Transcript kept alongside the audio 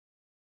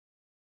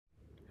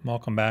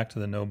Welcome back to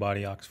the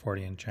Nobody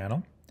Oxfordian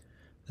channel.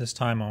 This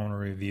time I want to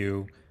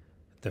review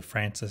the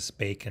Francis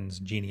Bacon's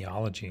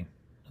genealogy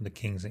of the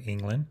kings of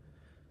England.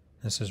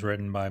 This is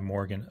written by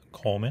Morgan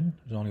Coleman.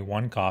 There's only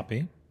one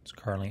copy. It's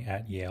currently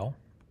at Yale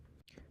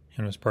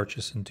and was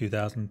purchased in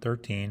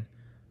 2013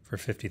 for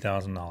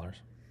 $50,000. And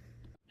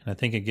I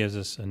think it gives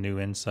us a new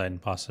insight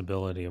and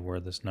possibility of where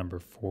this number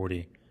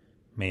 40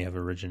 may have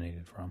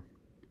originated from.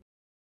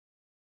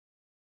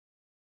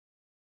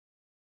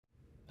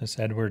 This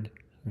Edward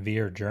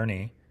Vere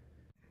journey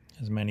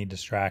has many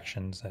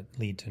distractions that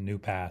lead to new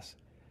paths.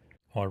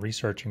 While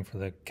researching for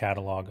the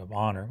Catalogue of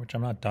Honor, which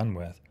I'm not done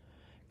with,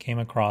 came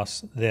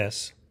across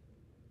this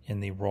in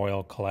the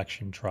Royal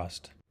Collection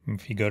Trust.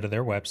 If you go to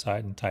their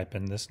website and type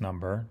in this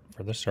number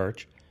for the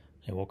search,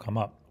 it will come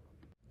up.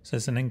 This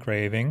is an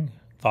engraving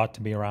thought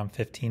to be around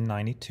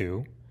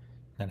 1592.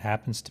 That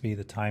happens to be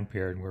the time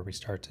period where we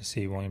start to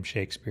see William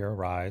Shakespeare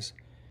arise,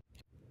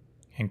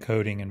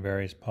 encoding in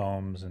various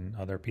poems and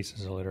other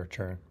pieces of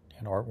literature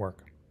and artwork.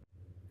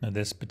 Now,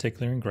 this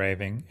particular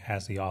engraving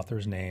has the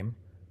author's name,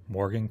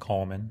 Morgan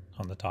Coleman,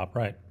 on the top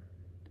right.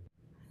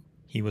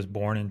 He was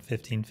born in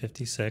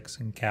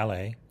 1556 in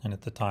Calais, and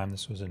at the time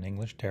this was an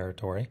English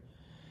territory.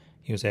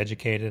 He was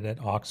educated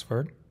at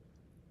Oxford.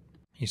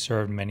 He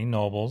served many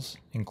nobles,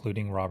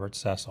 including Robert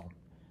Cecil.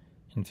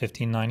 In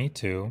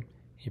 1592,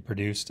 he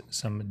produced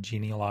some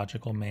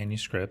genealogical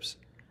manuscripts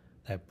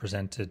that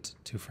presented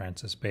to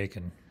Francis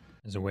Bacon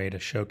as a way to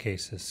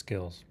showcase his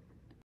skills.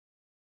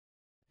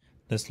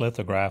 This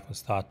lithograph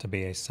was thought to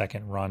be a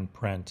second-run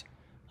print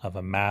of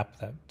a map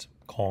that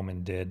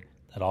Coleman did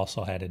that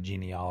also had a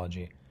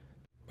genealogy.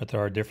 But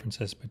there are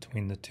differences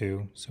between the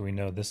two, so we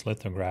know this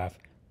lithograph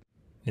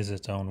is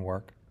its own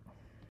work.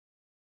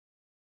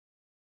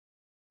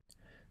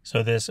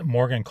 So this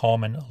Morgan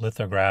Coleman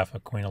lithograph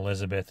of Queen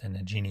Elizabeth and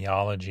the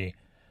genealogy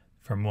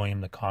from William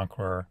the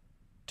Conqueror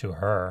to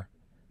her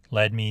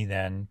led me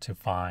then to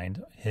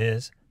find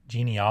his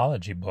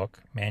genealogy book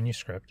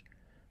manuscript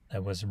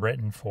that was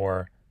written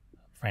for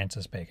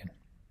Francis Bacon.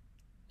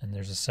 And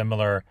there's a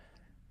similar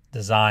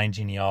design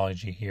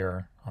genealogy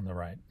here on the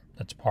right.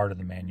 That's part of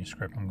the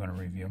manuscript I'm going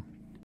to review.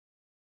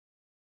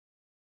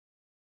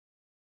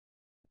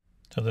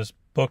 So this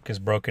book is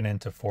broken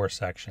into 4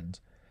 sections,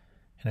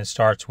 and it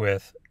starts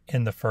with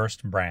in the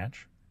first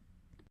branch.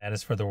 That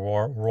is for the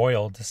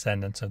royal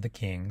descendants of the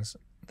kings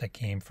that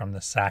came from the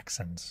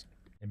Saxons.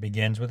 It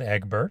begins with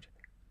Egbert,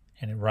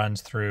 and it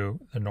runs through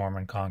the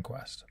Norman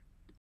conquest.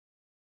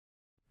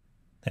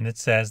 Then it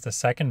says the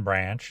second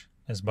branch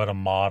is but a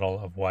model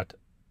of what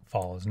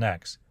follows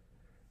next,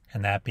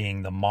 and that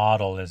being the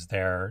model is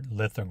their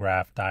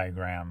lithograph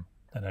diagram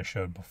that I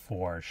showed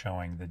before,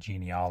 showing the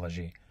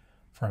genealogy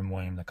from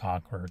William the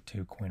Conqueror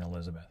to Queen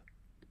Elizabeth.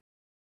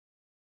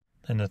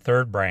 Then the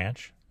third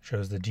branch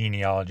shows the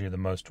genealogy of the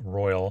most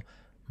royal,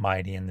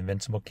 mighty, and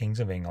invincible kings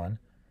of England,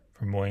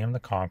 from William the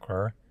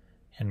Conqueror,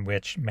 in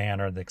which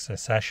manner the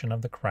succession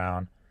of the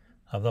crown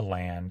of the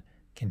land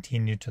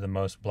continued to the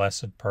most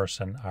blessed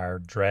person, our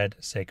dread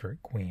sacred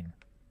queen.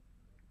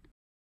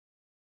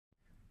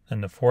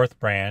 Then the fourth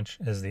branch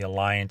is the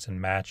alliance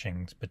and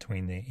matchings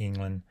between the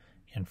England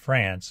and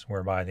France,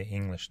 whereby the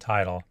English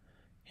title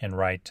and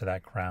right to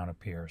that crown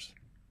appears.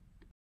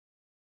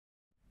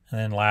 And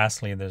then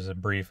lastly, there's a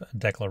brief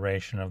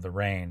declaration of the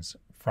reigns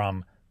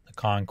from the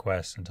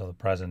conquest until the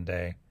present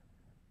day,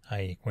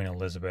 i.e. Queen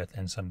Elizabeth,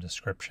 and some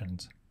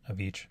descriptions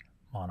of each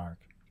monarch.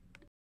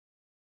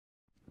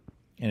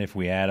 And if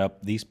we add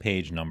up these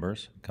page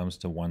numbers, it comes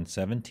to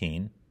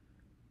 117,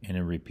 and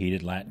in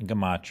repeated Latin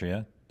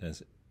gematria,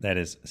 that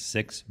is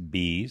 6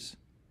 B's,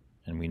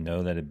 and we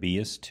know that a B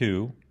is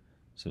 2,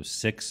 so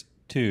 6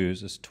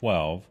 2s is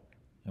 12,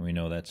 and we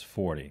know that's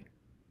 40.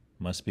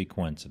 Must be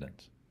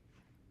coincidence.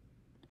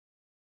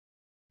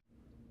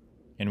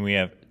 And we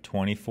have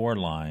 24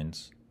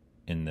 lines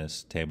in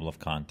this table of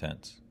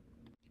contents.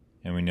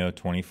 And we know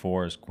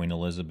 24 is Queen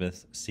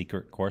Elizabeth's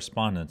secret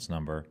correspondence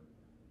number,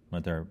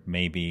 but there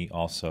may be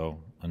also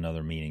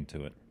another meaning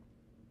to it.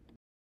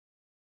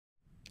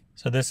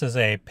 So this is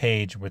a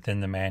page within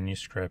the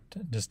manuscript,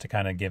 just to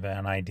kind of give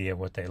an idea of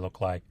what they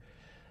look like.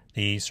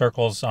 The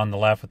circles on the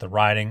left with the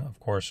writing, of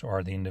course,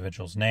 are the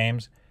individuals'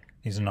 names.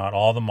 These are not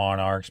all the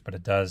monarchs, but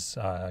it does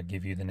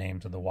give you the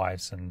names of the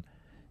wives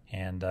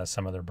and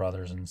some of their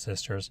brothers and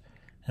sisters.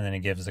 And then it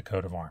gives the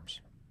coat of arms.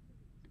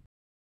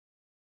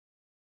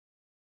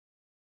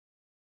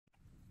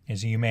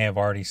 As you may have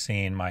already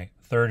seen my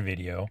third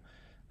video,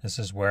 this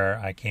is where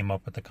I came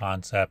up with the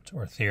concept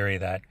or theory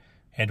that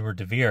Edward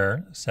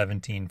Vere,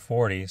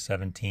 1740,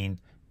 17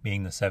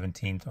 being the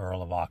 17th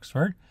Earl of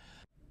Oxford,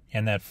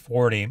 and that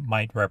 40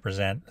 might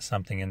represent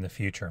something in the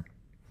future.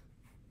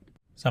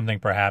 Something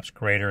perhaps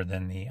greater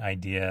than the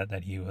idea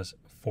that he was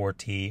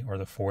 4T or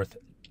the fourth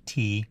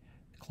T,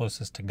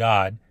 closest to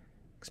God,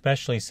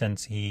 especially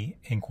since he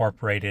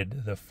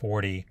incorporated the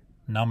 40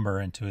 number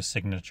into his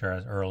signature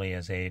as early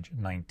as age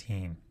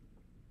 19.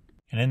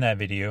 And in that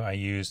video, I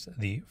used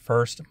the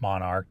first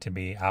monarch to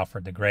be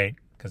Alfred the Great,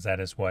 because that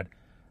is what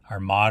our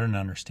modern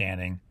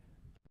understanding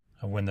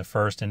of when the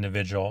first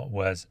individual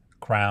was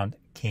crowned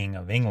King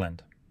of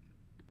England.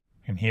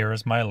 And here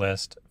is my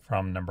list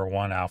from number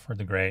 1, Alfred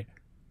the Great,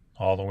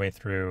 all the way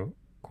through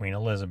Queen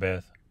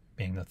Elizabeth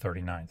being the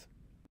 39th.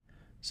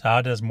 So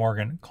how does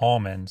Morgan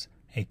Coleman's,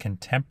 a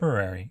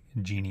contemporary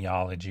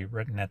genealogy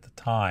written at the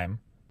time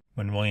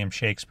when William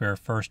Shakespeare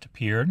first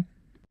appeared,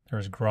 there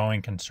was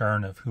growing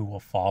concern of who will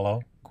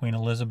follow Queen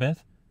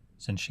Elizabeth,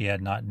 since she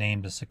had not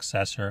named a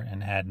successor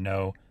and had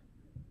no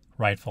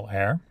rightful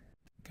heir,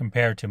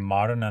 compared to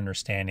modern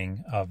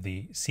understanding of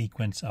the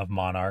sequence of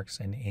monarchs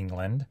in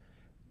England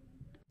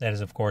that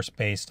is, of course,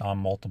 based on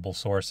multiple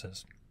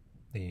sources.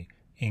 The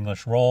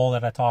English roll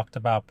that I talked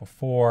about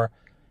before,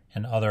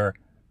 and other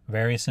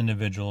various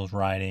individuals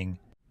writing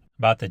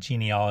about the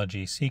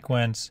genealogy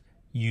sequence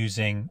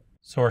using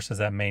sources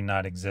that may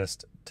not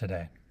exist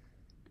today.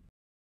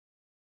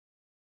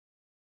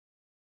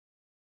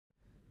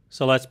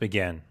 So let's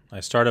begin. I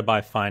started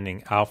by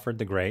finding Alfred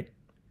the Great,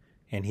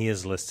 and he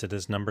is listed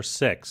as number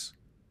 6.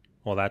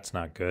 Well, that's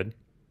not good,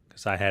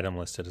 because I had him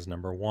listed as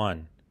number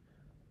 1.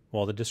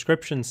 Well, the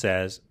description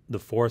says the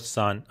 4th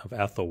son of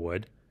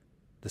Ethelwood,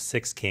 the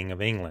 6th king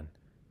of England.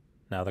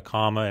 Now, the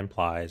comma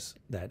implies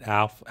that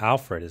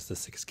Alfred is the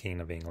 6th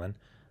king of England,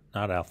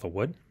 not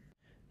Ethelwood.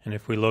 And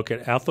if we look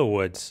at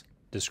Ethelwood's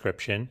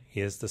description, he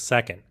is the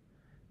 2nd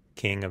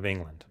king of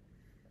England.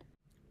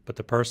 But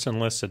the person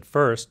listed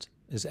first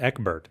is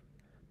Egbert,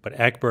 but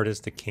Egbert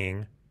is the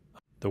king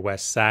of the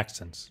West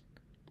Saxons.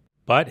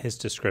 But his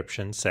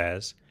description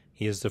says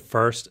he is the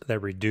first that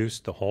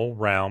reduced the whole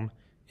realm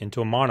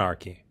into a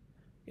monarchy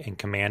and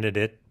commanded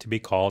it to be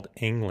called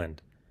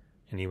England,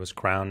 and he was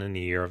crowned in the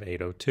year of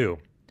 802.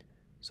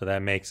 So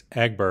that makes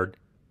Egbert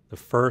the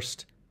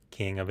first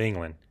king of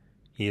England.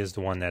 He is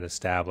the one that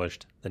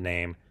established the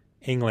name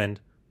England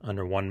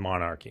under one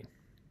monarchy.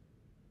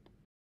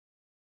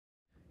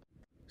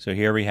 So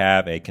here we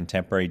have a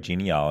contemporary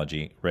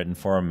genealogy written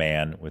for a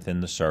man within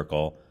the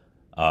circle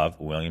of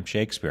William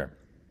Shakespeare.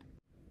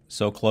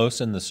 So close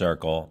in the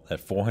circle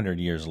that 400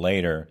 years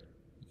later,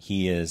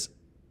 he is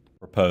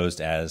proposed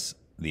as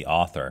the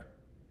author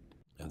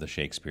of the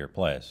Shakespeare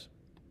plays.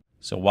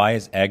 So why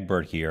is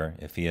Egbert here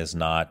if he is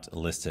not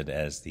listed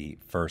as the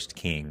first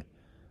king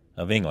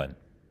of England?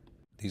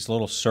 These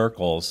little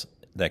circles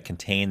that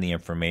contain the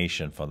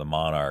information for the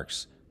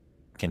monarchs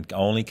can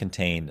only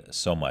contain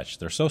so much.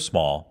 They're so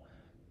small,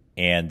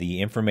 and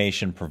the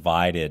information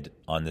provided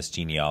on this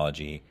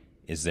genealogy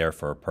is there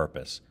for a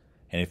purpose.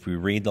 And if we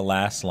read the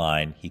last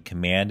line, he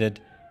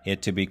commanded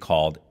it to be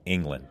called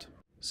England.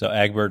 So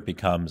Egbert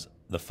becomes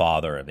the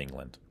father of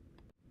England.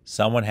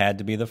 Someone had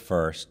to be the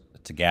first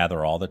to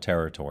gather all the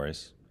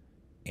territories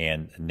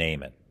and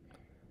name it.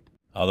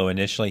 Although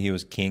initially he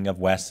was king of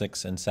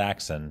Wessex and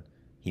Saxon,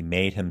 he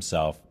made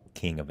himself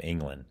king of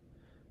England.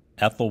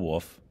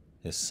 Ethelwulf,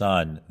 his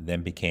son,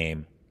 then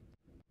became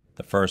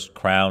the first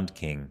crowned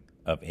king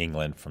of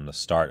England from the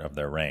start of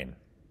their reign.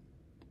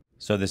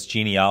 So this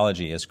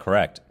genealogy is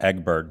correct.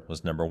 Egbert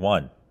was number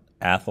 1.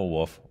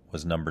 Athelwulf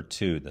was number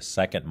 2, the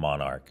second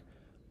monarch,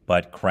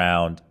 but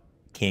crowned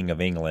king of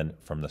England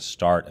from the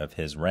start of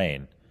his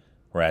reign,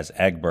 whereas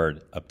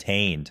Egbert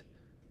obtained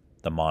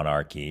the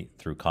monarchy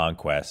through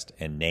conquest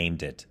and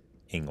named it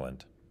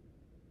England.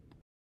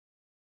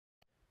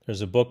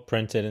 There's a book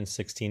printed in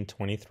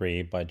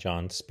 1623 by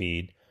John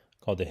Speed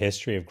called The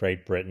History of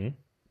Great Britain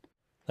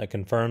that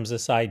confirms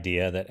this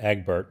idea that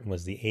Egbert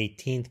was the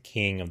 18th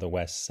king of the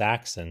West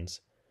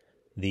Saxons,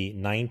 the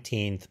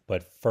 19th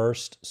but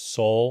first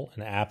sole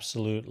and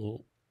absolute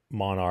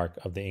monarch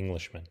of the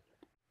Englishmen.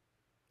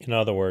 In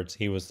other words,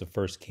 he was the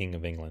first king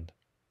of England.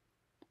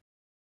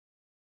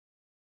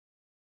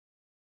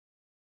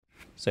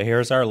 So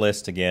here's our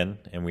list again,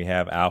 and we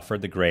have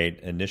Alfred the Great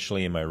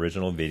initially in my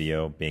original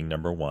video being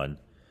number 1,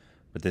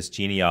 but this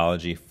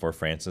genealogy for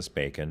Francis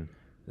Bacon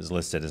is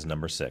listed as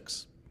number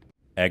 6.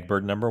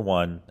 Egbert number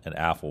 1 and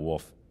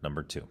Athelwulf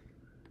number 2.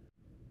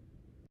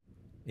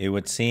 It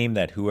would seem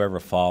that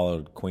whoever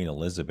followed Queen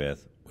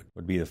Elizabeth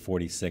would be the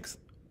 46th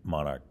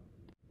monarch,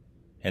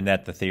 and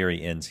that the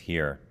theory ends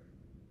here.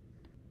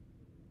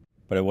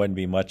 But it wouldn't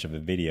be much of a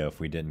video if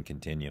we didn't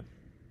continue.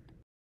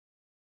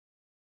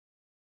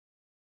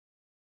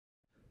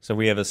 So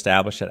we have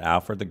established that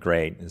Alfred the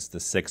Great is the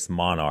 6th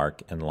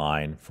monarch in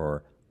line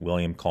for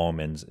William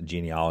Coleman's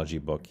genealogy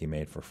book he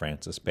made for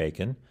Francis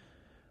Bacon.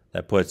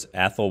 That puts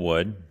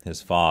Ethelwood,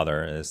 his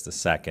father, as the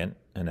 2nd,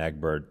 and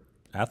Egbert,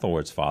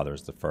 Ethelwood's father,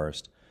 is the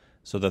 1st.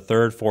 So the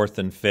 3rd, 4th,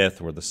 and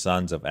 5th were the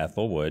sons of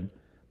Ethelwood.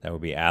 That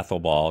would be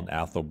Athelbald,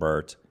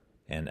 Ethelbert,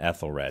 and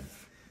Ethelred.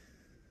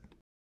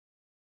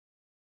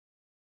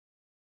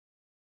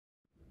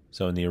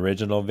 So in the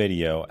original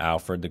video,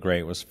 Alfred the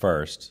Great was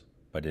 1st,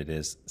 but it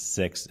is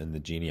 6th in the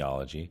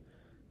genealogy.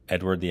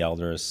 Edward the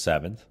Elder is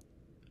 7th.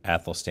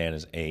 Athelstan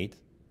is 8th.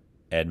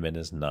 Edmund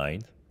is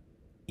 9th.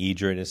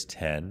 Edred is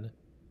 10.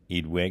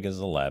 Edwig is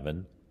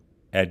 11.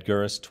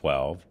 Edgar is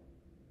 12.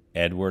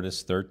 Edward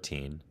is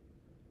 13.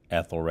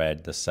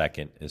 Ethelred the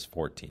 2nd is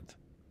 14th.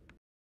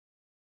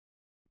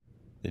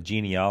 The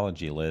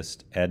genealogy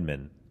lists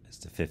Edmund as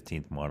the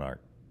 15th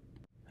monarch.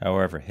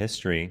 However,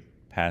 history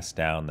passed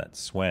down that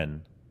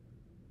Sweyn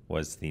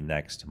was the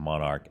next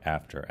monarch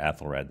after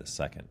Ethelred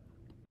II.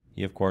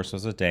 He, of course,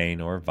 was a Dane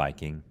or a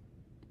Viking.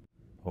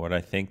 But what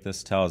I think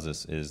this tells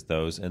us is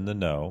those in the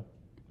know,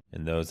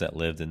 and those that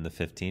lived in the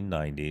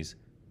 1590s,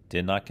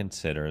 did not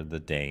consider the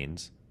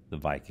Danes, the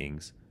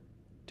Vikings,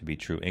 to be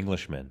true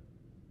Englishmen,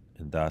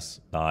 and thus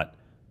not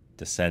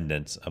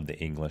descendants of the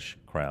English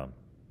crown.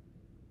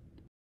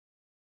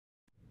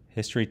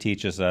 History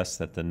teaches us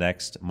that the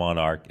next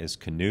monarch is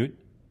Canute,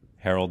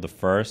 Harold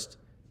I,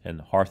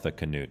 and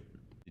Harthacnut.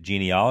 The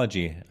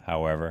genealogy,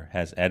 however,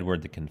 has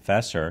Edward the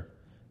Confessor,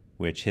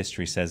 which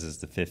history says is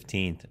the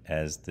 15th,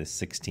 as the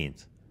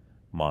 16th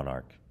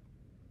monarch,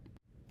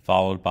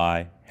 followed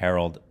by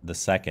Harold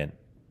II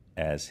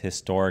as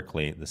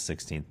historically the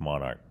 16th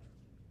monarch.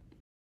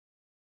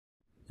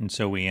 And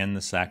so we end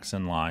the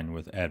Saxon line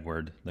with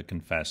Edward the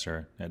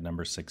Confessor at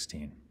number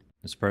 16.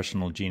 This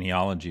personal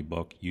genealogy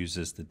book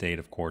uses the date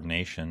of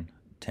coordination,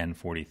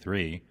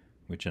 1043,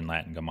 which in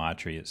Latin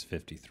gematria is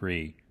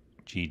 53,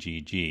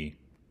 GGG,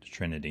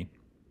 Trinity,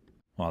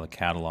 while the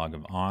Catalogue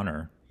of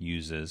Honor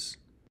uses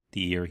the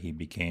year he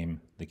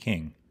became the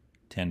king,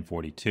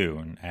 1042,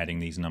 and adding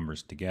these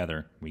numbers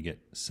together, we get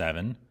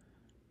 7,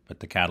 but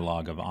the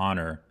Catalogue of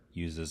Honor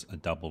uses a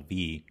double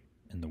V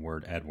in the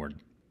word Edward.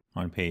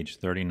 On page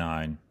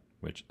 39,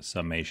 which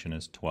summation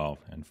is 12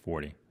 and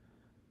 40.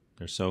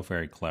 They're so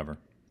very clever.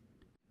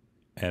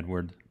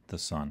 Edward the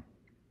Son.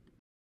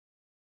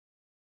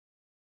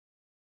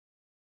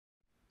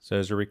 So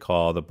as you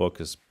recall, the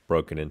book is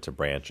broken into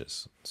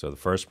branches. So the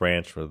first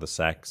branch were the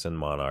Saxon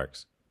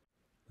monarchs.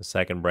 The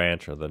second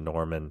branch are the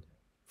Norman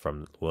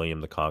from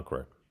William the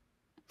Conqueror.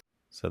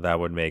 So that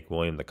would make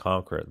William the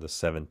Conqueror the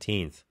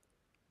 17th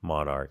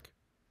monarch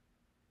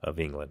of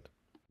England.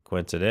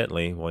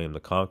 Coincidentally, William the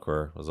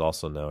Conqueror was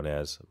also known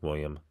as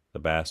William the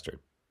Bastard.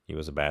 He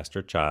was a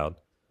bastard child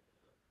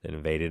that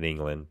invaded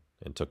England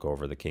and took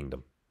over the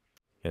kingdom.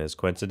 And is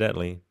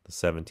coincidentally the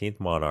 17th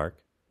monarch,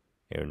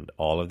 and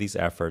all of these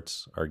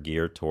efforts are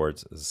geared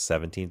towards the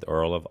 17th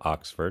Earl of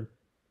Oxford,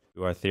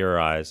 who I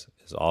theorize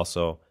is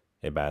also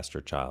a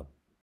bastard child.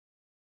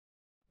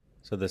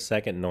 So the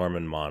second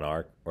Norman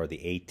monarch, or the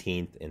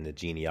 18th in the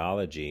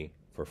genealogy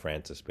for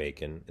Francis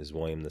Bacon, is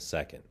William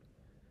II.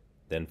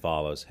 Then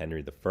follows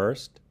Henry I,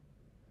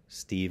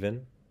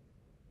 Stephen,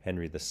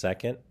 Henry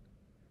II,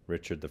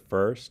 Richard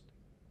I,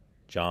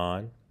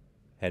 John,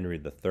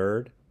 Henry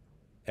III,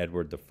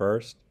 Edward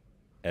I,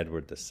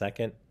 Edward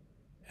II,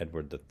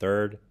 Edward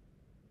III,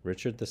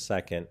 Richard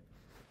II,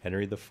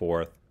 Henry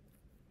IV,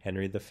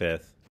 Henry V,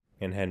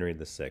 and Henry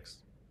VI.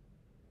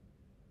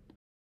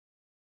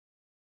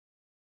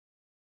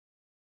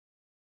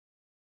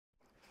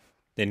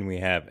 Then we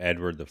have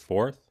Edward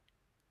IV,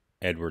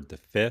 Edward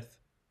V,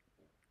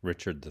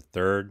 Richard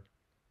III,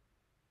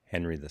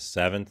 Henry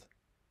VII,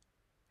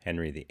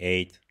 Henry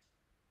VIII,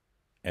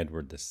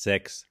 Edward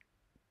VI,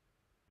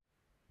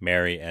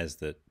 Mary as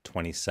the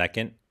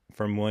 22nd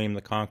from William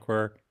the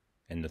Conqueror,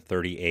 and the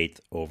 38th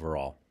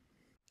overall.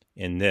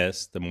 In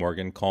this, the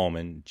Morgan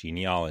Coleman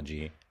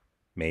genealogy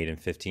made in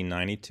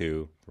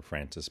 1592 for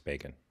Francis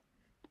Bacon.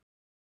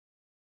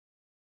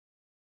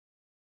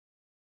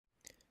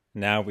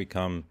 Now we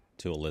come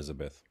to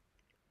Elizabeth.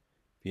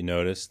 If you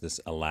notice this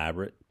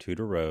elaborate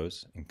Tudor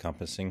rose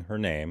encompassing her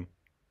name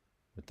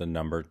with the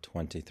number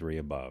 23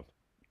 above.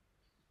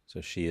 So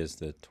she is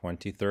the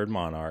 23rd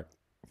monarch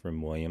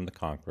from William the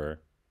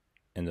Conqueror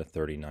and the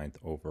 39th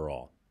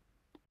overall.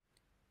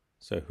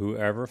 So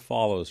whoever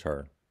follows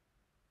her,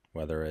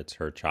 whether it's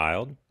her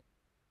child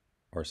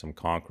or some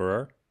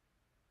conqueror,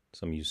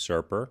 some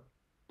usurper,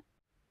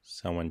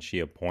 someone she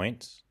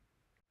appoints,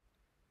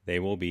 they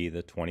will be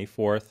the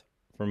 24th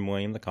from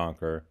William the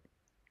Conqueror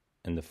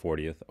and the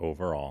 40th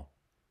overall,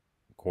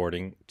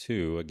 according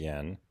to,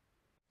 again,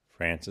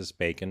 Francis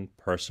Bacon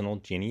personal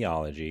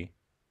genealogy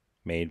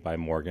made by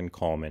Morgan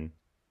Coleman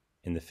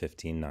in the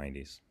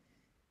 1590s.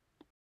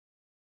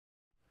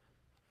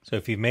 So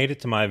if you've made it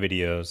to my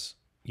videos,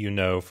 you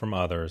know from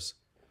others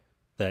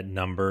that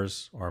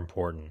numbers are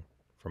important,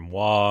 from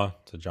Waugh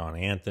to John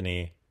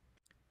Anthony,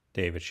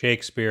 David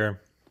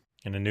Shakespeare,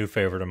 and a new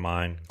favorite of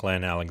mine,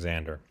 Glenn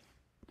Alexander.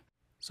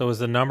 So is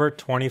the number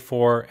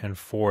 24 and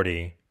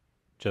 40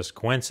 just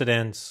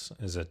coincidence?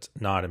 Is it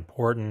not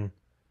important?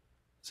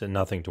 Is it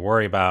nothing to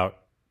worry about?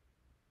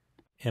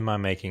 Am I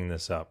making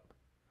this up?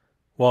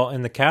 Well,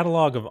 in the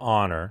Catalogue of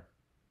Honor,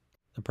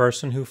 the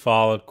person who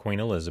followed Queen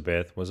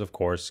Elizabeth was, of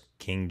course,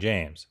 King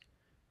James,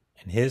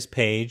 and his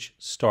page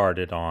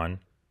started on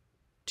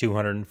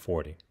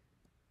 240.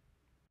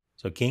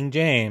 So King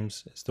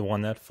James is the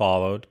one that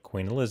followed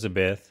Queen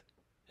Elizabeth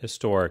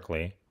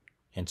historically,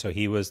 and so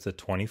he was the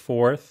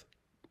 24th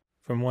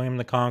from William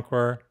the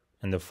Conqueror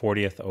and the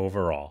 40th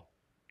overall.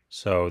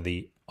 So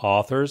the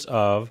authors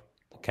of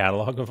the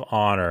Catalogue of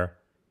Honor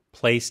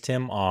placed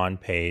him on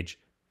page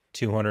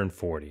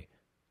 240.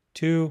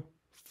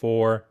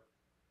 240.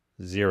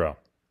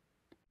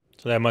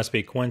 So that must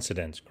be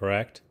coincidence,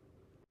 correct?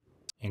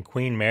 And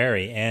Queen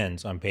Mary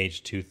ends on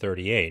page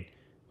 238,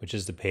 which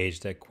is the page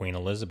that Queen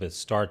Elizabeth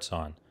starts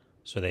on.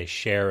 so they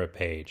share a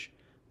page.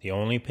 The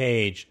only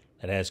page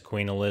that has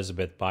Queen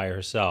Elizabeth by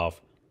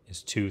herself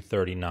is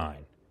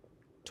 239,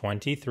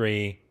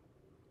 23,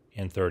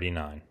 and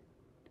 39.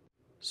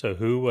 So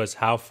who was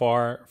how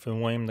far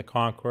from William the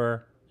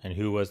Conqueror and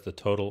who was the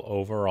total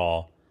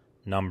overall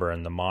number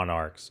in the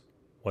monarchs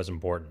was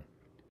important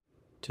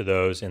to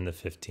those in the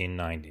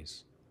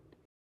 1590s.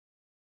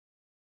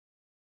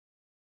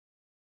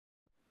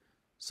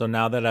 So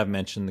now that I've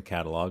mentioned the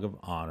Catalog of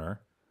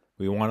Honor,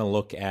 we want to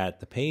look at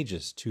the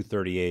pages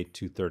 238,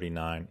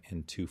 239,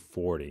 and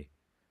 240.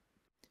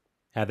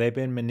 Have they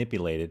been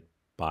manipulated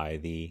by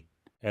the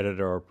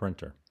editor or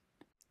printer?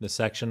 The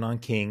section on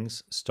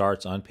kings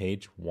starts on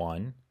page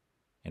 1,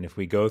 and if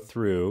we go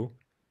through,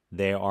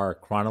 they are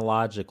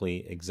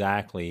chronologically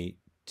exactly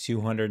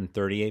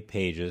 238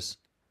 pages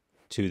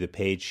to the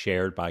page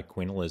shared by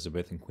Queen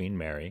Elizabeth and Queen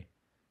Mary,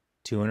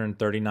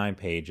 239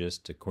 pages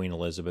to Queen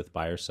Elizabeth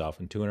by herself,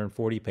 and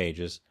 240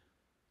 pages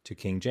to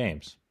King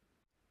James.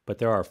 But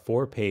there are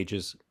 4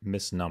 pages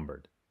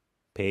misnumbered.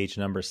 Page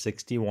number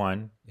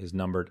 61 is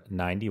numbered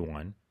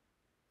 91.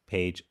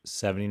 Page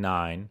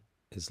 79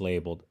 is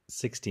labeled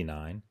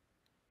 69.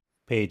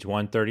 Page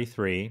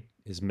 133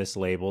 is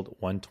mislabeled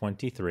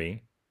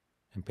 123.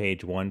 And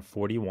page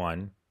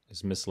 141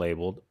 is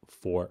mislabeled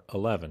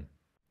 411.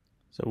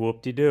 So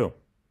whoop-de-doo.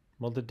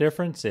 Well, the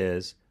difference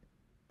is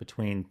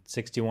between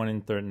 61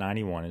 and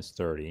 91 is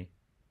 30.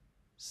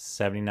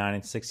 79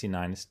 and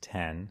 69 is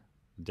 10.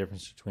 The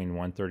difference between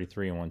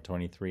 133 and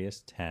 123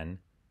 is 10.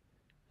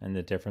 And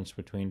the difference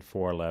between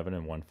 411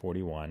 and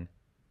 141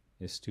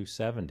 is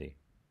 270.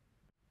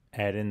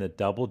 Add in the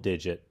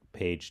double-digit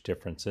page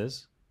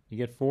differences, you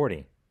get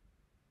 40.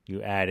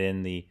 You add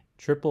in the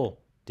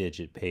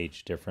triple-digit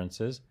page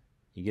differences,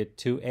 you get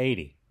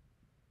 280.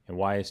 And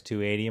why is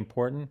 280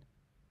 important?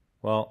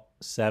 Well,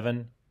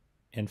 7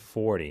 and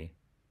 40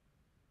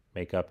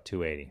 make up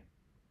 280.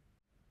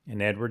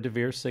 And Edward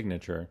Vere's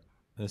signature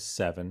is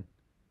 7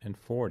 and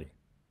 40.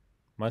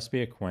 Must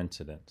be a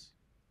coincidence.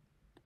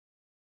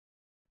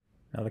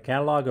 Now, the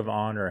Catalogue of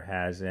Honor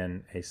has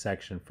in a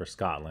section for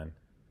Scotland,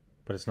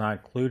 but it's not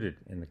included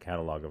in the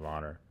Catalogue of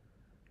Honor.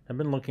 I've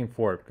been looking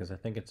for it because I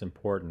think it's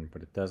important,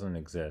 but it doesn't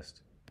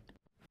exist.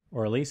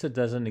 Or at least it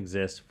doesn't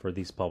exist for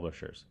these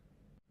publishers.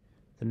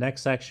 The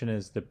next section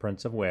is the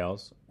Prince of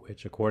Wales,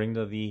 which according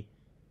to the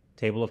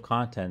table of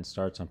contents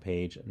starts on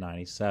page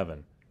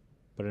 97.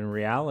 But in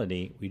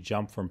reality, we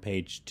jump from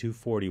page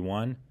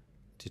 241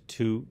 to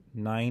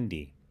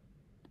 290.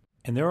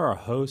 And there are a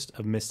host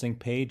of missing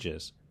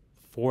pages.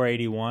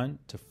 481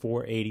 to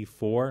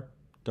 484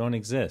 don't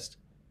exist.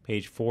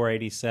 Page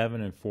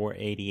 487 and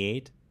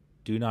 488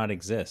 do not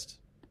exist.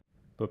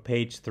 But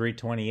page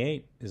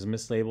 328 is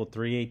mislabeled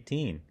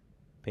 318.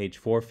 Page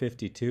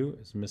 452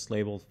 is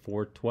mislabeled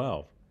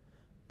 412.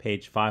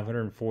 Page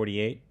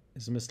 548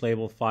 is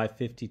mislabeled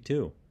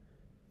 552.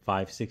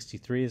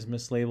 563 is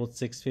mislabeled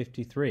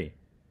 653.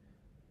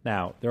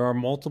 Now, there are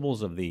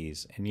multiples of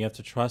these, and you have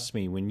to trust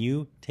me, when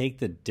you take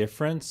the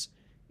difference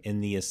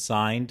in the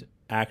assigned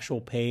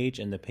actual page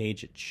and the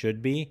page it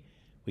should be,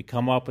 we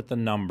come up with the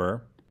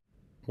number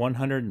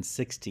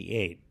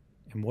 168.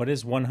 And what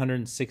is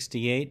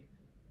 168?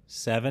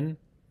 7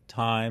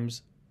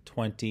 times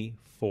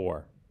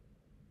 24.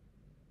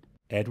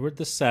 Edward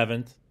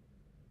VII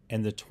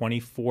and the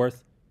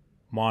 24th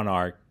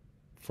monarch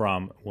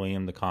from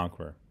William the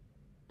Conqueror.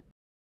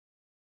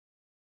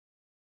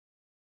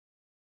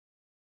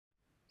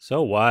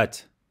 So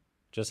what?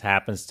 Just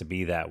happens to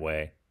be that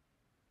way.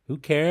 Who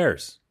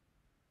cares?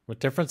 What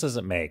difference does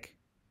it make?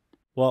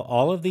 Well,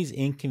 all of these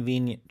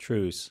inconvenient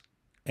truths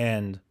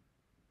end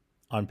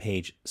on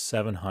page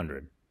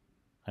 700.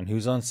 And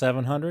who's on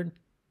 700?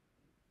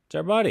 It's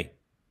our buddy,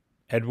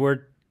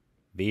 Edward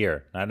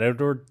Vere. Not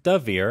Edward the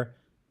Vere,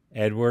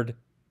 Edward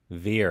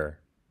Vere.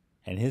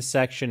 And his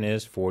section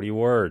is 40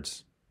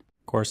 words.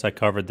 Of course, I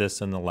covered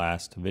this in the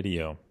last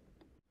video.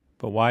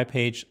 But why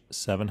page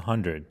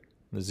 700?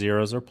 The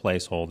zeros are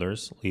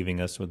placeholders,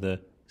 leaving us with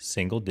a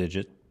single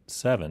digit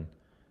 7.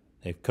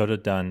 They could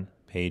have done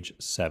page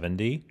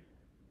 70.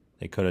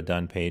 They could have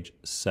done page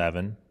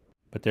 7.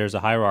 But there's a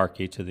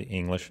hierarchy to the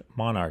English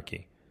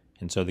monarchy.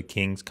 And so the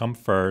kings come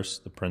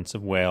first, the Prince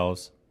of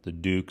Wales, the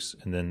dukes,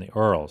 and then the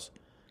earls.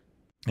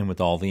 And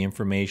with all the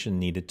information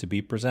needed to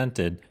be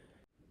presented,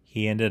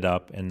 he ended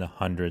up in the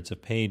hundreds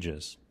of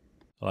pages.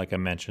 Like I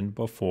mentioned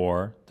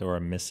before, there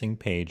were missing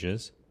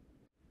pages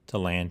to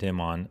land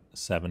him on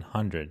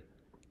 700.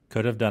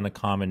 Could have done a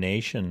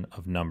combination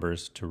of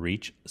numbers to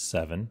reach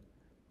 7,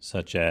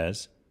 such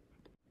as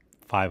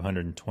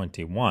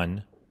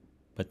 521,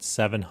 but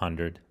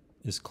 700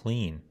 is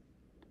clean.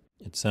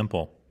 It's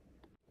simple,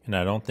 and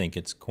I don't think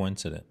it's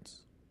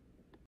coincidence.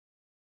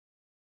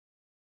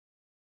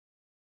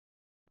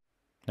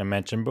 I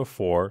mentioned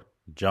before,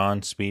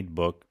 John Speed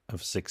book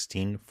of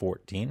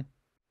 1614,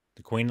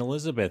 the Queen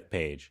Elizabeth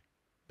page,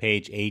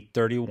 page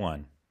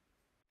 831.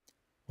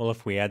 Well,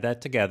 if we add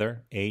that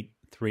together, 8,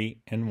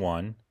 3, and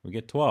 1, we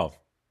get 12.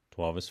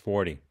 12 is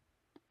 40.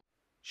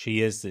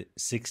 She is the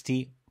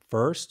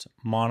 61st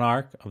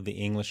monarch of the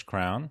English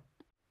crown,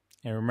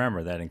 And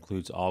remember, that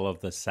includes all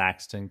of the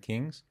Saxon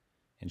kings,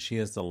 and she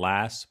is the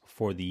last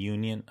before the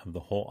union of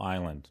the whole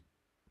island.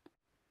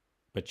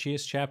 But she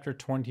is chapter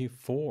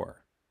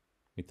 24.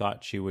 We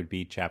thought she would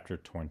be chapter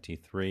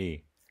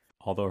 23.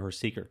 Although her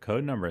secret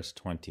code number is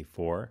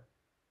 24,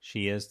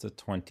 she is the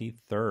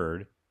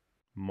 23rd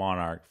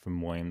monarch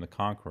from William the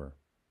Conqueror.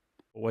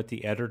 But what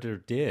the editor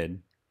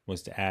did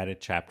was to add a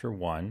chapter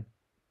 1,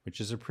 which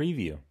is a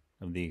preview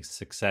of the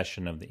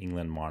succession of the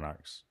England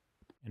monarchs.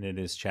 And it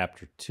is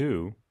chapter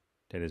 2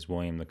 that is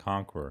William the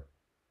Conqueror,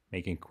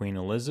 making Queen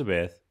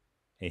Elizabeth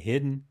a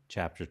hidden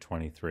chapter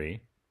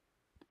 23,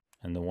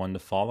 and the one to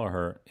follow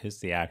her is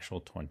the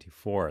actual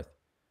 24th.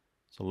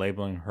 So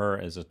labeling her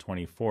as a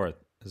 24th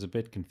is a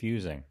bit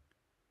confusing,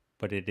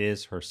 but it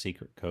is her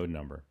secret code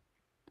number.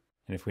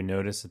 And if we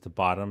notice at the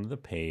bottom of the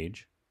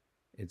page,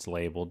 it's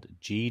labeled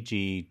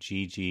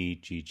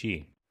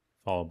GG,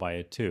 followed by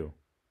a 2.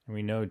 And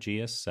we know G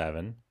is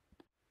 7.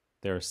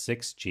 There are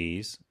 6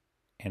 G's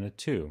and a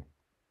 2.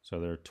 So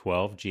there are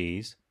 12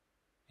 G's,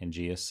 and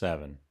G is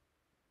 7.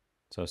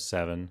 So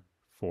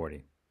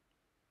 740.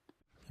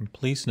 And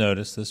please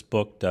notice this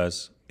book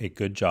does a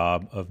good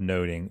job of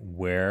noting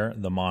where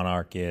the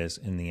monarch is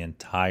in the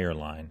entire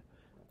line.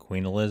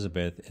 Queen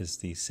Elizabeth is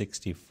the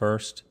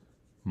 61st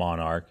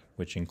monarch,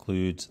 which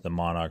includes the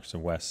monarchs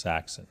of West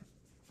Saxon.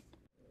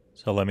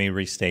 So let me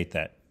restate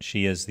that.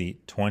 She is the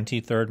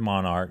 23rd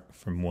monarch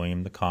from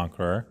William the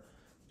Conqueror.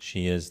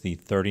 She is the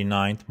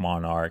 39th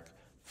monarch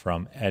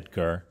from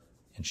Edgar,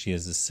 and she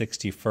is the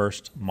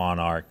 61st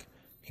monarch,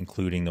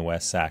 including the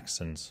West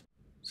Saxons.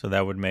 So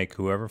that would make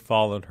whoever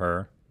followed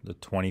her the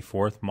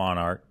 24th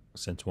monarch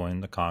since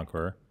William the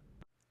Conqueror,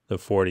 the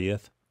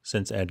 40th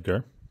since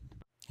Edgar,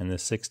 and the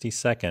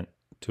 62nd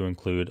to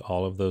include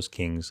all of those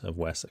kings of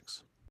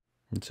Wessex.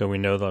 And so we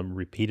know the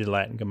repeated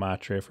Latin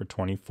gematria for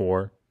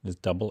 24 is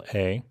double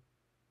A,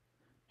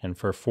 and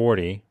for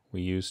 40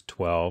 we use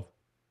 12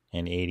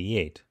 and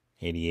 88,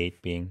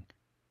 88 being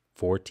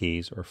 4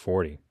 T's or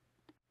 40.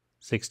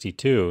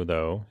 62,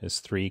 though,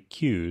 is 3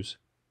 Q's,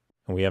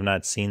 and we have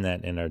not seen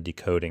that in our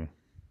decoding.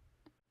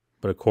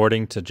 But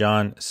according to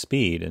John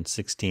Speed in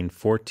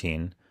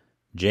 1614,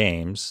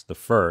 James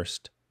I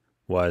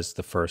was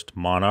the first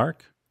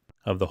monarch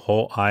of the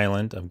whole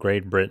island of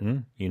Great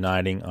Britain,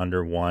 uniting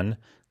under one,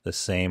 the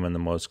same and the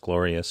most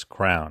glorious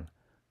crown.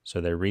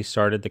 So they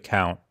restarted the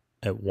count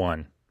at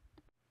 1,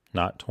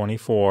 not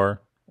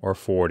 24 or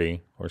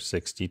 40 or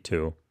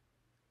 62,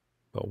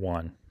 but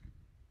 1.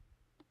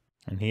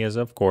 And he is,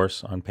 of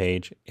course, on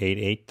page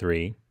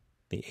 883.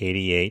 The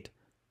 88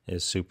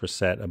 is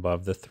superset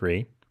above the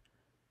 3,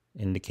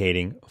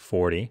 indicating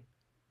 40.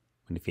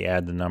 And if you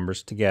add the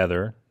numbers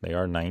together, they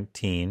are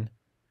 19.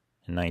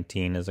 And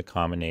 19 is a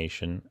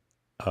combination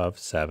of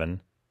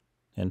 7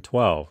 and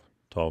 12,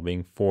 12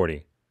 being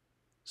 40.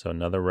 So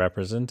another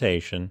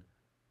representation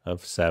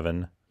of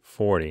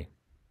 740.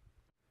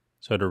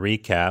 So to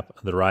recap,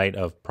 the right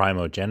of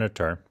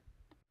primogeniture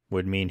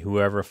would mean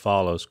whoever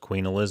follows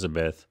Queen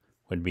Elizabeth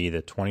would be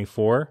the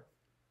 24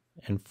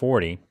 and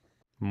 40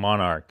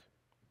 monarch,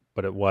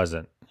 but it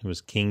wasn't. It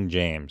was King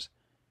James.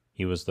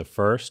 He was the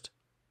first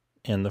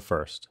and the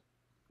first.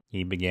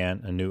 He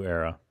began a new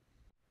era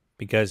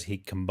because he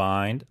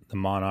combined the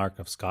monarch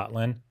of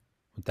Scotland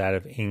with that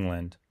of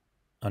England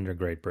under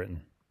Great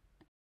Britain.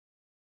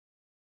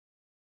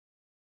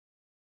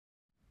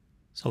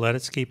 So let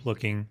us keep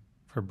looking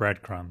for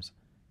breadcrumbs.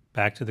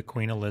 Back to the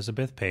Queen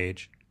Elizabeth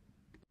page.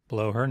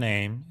 Below her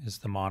name is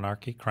the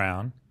monarchy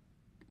crown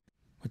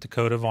with the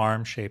coat of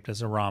arms shaped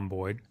as a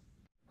rhomboid,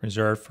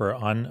 reserved for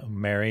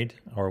unmarried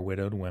or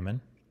widowed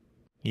women,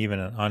 even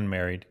an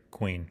unmarried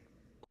queen.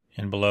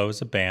 And below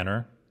is a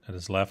banner that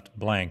is left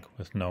blank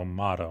with no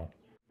motto.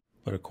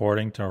 But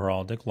according to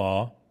heraldic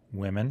law,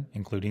 women,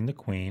 including the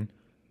queen,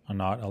 are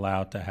not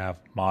allowed to have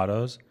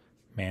mottos,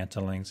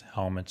 mantlings,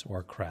 helmets,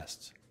 or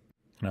crests.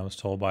 And I was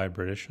told by a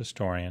British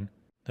historian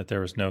that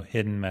there was no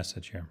hidden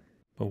message here.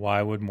 But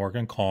why would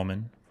Morgan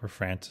Coleman, for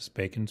Francis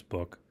Bacon's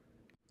book,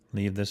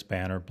 leave this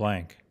banner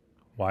blank?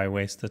 Why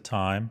waste the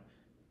time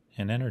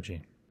and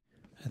energy?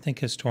 I think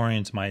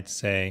historians might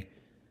say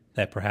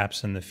that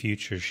perhaps in the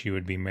future she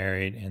would be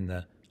married and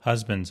the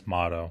husband's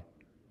motto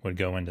would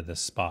go into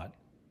this spot.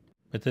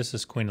 But this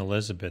is Queen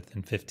Elizabeth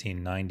in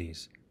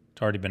 1590s.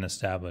 It's already been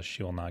established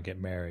she will not get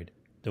married.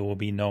 There will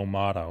be no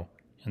motto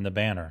in the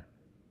banner.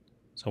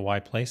 So why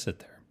place it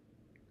there?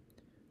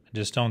 I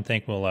just don't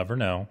think we'll ever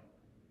know,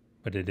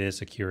 but it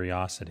is a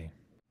curiosity.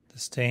 The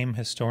same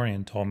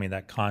historian told me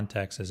that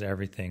context is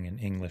everything in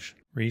English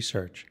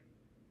research,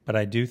 but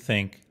I do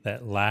think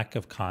that lack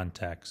of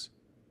context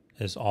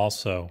is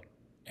also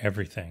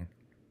everything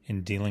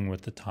in dealing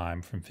with the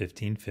time from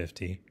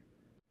 1550,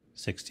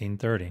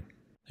 1630.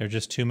 There are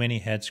just too many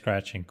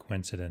head-scratching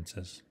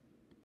coincidences.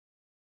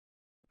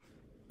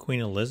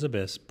 Queen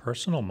Elizabeth's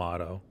personal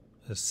motto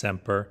is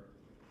Semper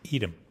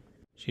Idem.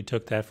 She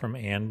took that from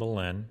Anne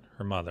Boleyn,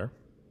 her mother,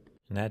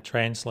 and that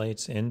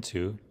translates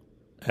into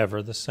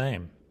ever the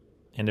same.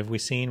 And if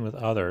we've seen with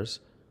others,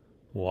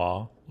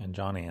 Waugh and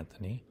John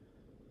Anthony,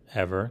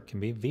 ever can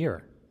be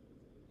Vere.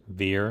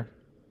 Vere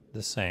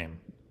the same.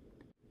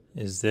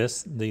 Is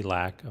this the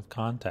lack of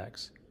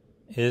context?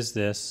 Is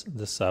this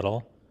the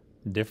subtle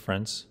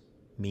difference,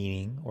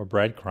 meaning, or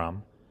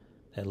breadcrumb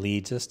that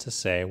leads us to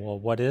say, well,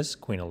 what is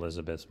Queen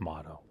Elizabeth's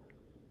motto?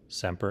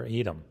 Semper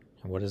Idem.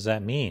 And what does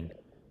that mean?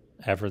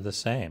 Ever the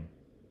same.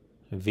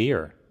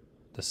 Vere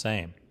the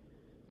same.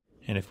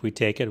 And if we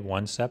take it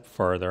one step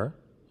further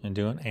and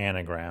do an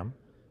anagram,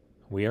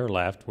 we are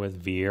left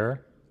with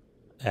Vere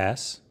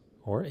S,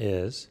 or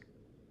is,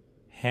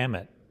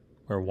 Hamlet.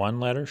 We're one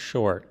letter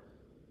short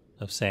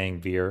of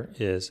saying Vere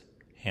is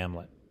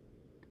Hamlet.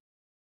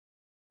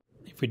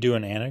 If we do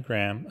an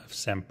anagram of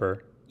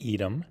Semper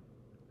Idem,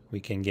 we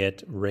can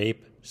get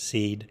rape,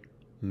 seed,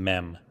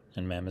 mem,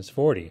 and mem is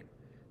 40.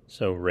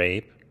 So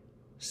rape,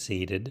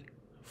 seeded,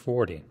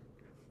 40.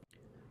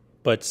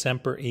 But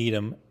Semper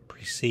Idem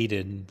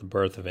preceded the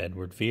birth of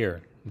Edward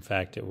Vere. In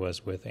fact, it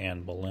was with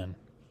Anne Boleyn.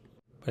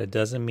 But it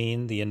doesn't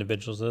mean the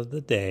individuals of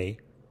the day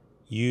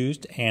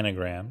used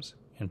anagrams,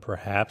 and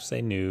perhaps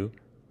they knew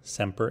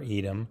Semper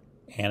Idem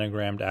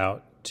anagrammed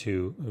out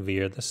to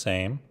Vere the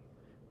same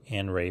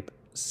and rape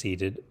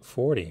seeded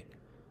 40.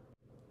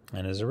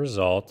 And as a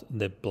result,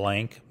 the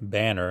blank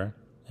banner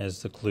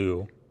is the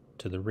clue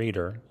to the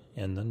reader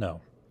in the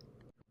know.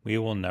 We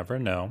will never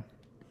know,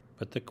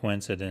 but the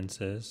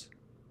coincidences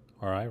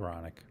are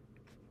ironic.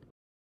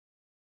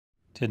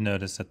 Did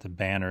notice that the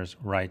banner's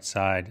right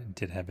side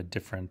did have a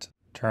different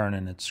turn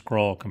in its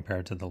scroll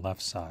compared to the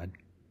left side.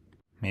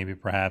 Maybe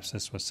perhaps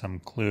this was some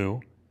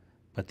clue,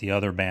 but the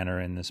other banner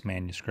in this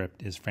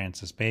manuscript is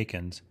Francis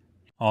Bacon's,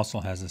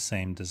 also has the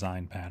same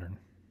design pattern.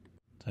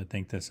 So I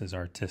think this is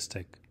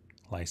artistic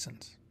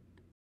license.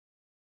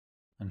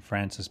 And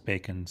Francis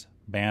Bacon's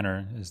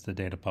banner is the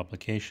date of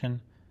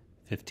publication,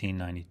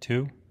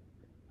 1592.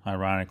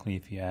 Ironically,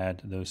 if you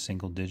add those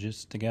single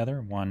digits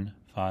together, 1,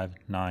 5,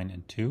 9,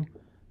 and 2,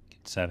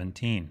 get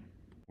 17.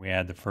 We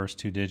add the first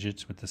two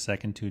digits with the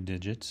second two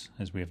digits,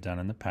 as we have done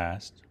in the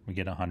past. We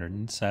get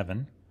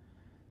 107.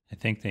 I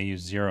think they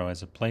use 0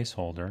 as a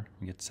placeholder.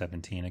 We get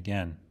 17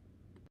 again.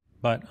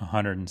 But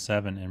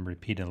 107 in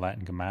repeated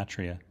Latin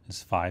gematria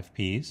is 5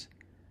 P's.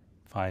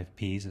 5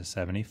 P's is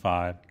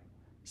 75.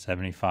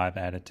 75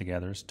 added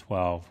together is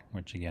 12,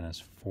 which again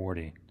is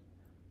 40.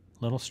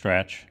 Little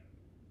stretch,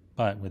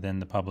 but within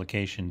the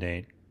publication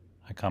date,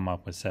 I come up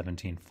with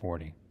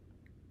 1740.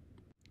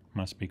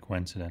 Must be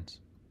coincidence.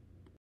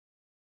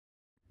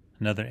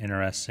 Another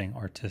interesting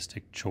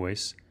artistic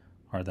choice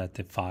are that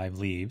the 5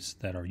 leaves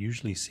that are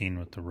usually seen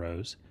with the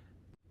rose,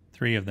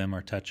 3 of them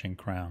are touching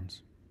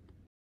crowns.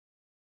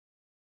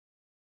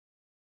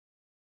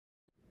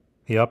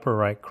 The upper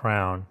right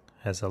crown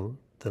has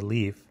the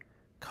leaf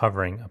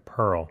covering a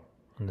pearl,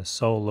 and the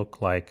sole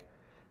looked like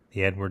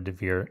the Edward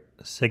Vere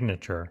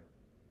signature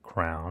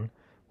crown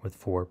with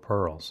 4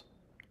 pearls.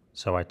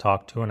 So I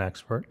talked to an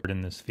expert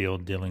in this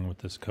field dealing with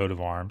this coat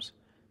of arms.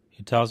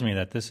 He tells me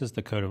that this is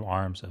the coat of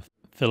arms of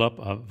Philip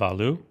of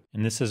Valois,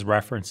 and this is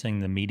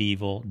referencing the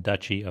medieval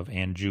Duchy of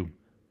Anjou,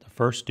 the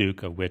first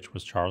duke of which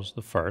was Charles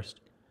I,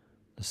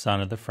 the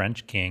son of the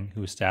French king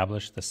who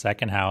established the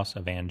second house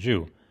of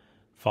Anjou,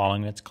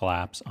 following its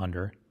collapse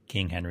under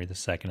King Henry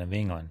II of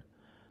England.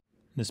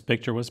 This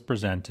picture was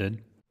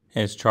presented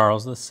as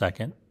Charles II,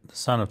 the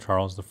son of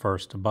Charles I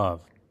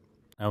above.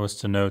 I was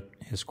to note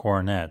his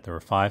coronet. There were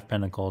 5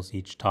 pinnacles,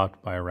 each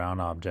topped by a round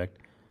object,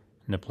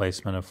 and the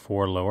placement of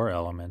 4 lower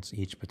elements,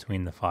 each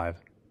between the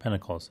 5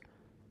 pinnacles.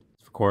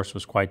 This, of course,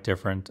 was quite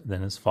different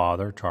than his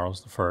father,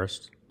 Charles I,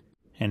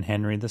 and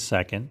Henry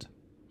II,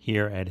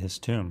 here at his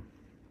tomb.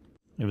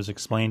 It was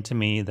explained to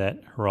me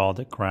that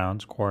heraldic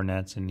crowns,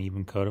 coronets, and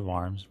even coat of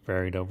arms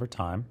varied over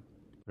time,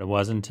 but it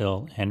wasn't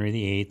until Henry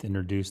VIII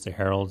introduced the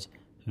herald's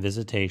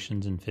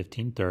visitations in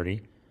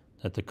 1530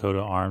 that the coat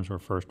of arms were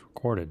first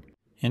recorded.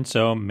 And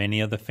so many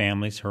of the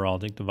family's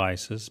heraldic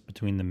devices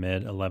between the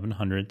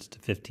mid-1100s to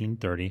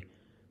 1530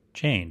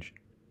 changed,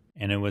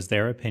 and it was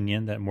their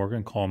opinion that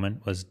Morgan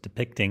Coleman was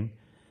depicting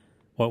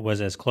what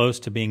was as close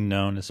to being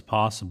known as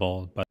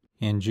possible by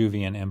the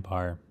Anjuvian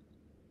Empire.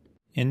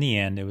 In the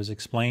end, it was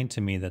explained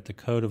to me that the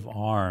coat of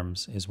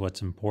arms is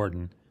what's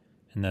important,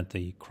 and that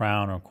the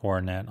crown or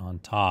coronet on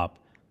top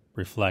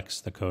reflects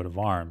the coat of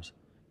arms.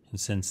 And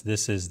since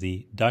this is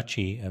the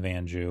Duchy of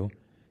Anjou,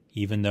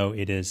 even though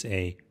it is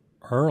a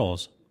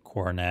earl's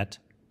coronet,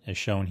 as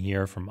shown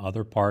here from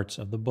other parts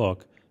of the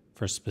book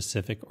for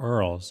specific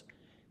earls,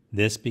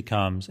 this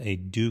becomes a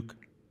duke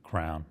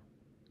crown.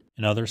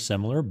 In other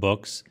similar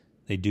books,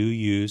 they do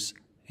use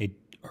a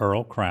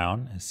earl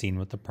crown, as seen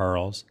with the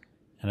pearls,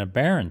 and a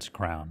baron's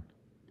crown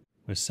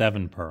with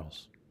 7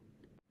 pearls.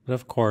 But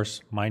of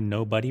course, my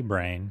nobody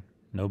brain,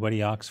 nobody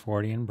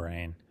Oxfordian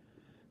brain,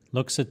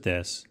 looks at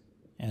this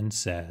and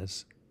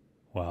says,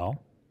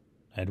 well,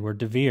 Edward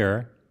de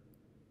Vere,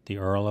 the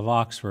Earl of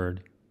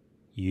Oxford,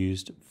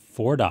 used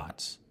 4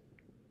 dots,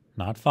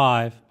 not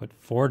 5, but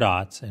 4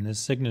 dots in his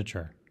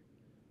signature.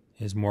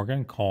 Is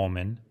Morgan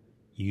Coleman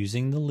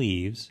using the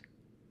leaves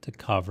to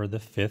cover the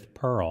 5th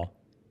pearl,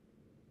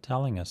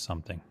 telling us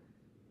something?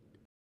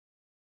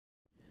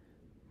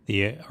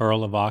 The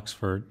Earl of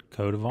Oxford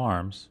coat of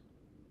arms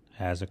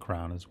has a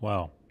crown as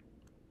well.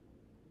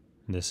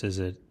 This is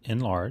it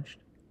enlarged,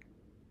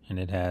 and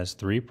it has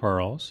 3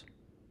 pearls.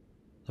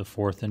 The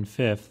 4th and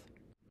 5th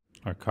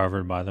are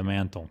covered by the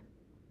mantle,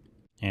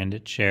 and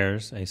it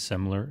shares a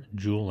similar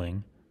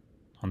jeweling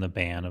on the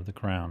band of the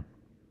crown.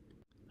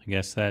 I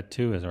guess that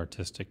too is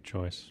artistic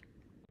choice.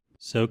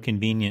 So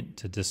convenient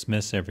to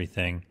dismiss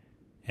everything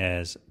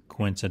as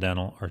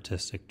coincidental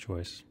artistic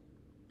choice.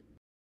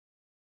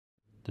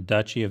 The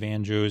Duchy of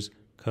Anjou's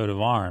coat of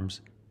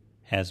arms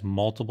has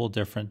multiple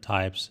different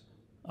types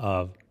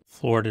of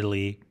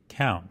fleur-de-lis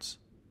counts.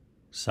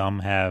 Some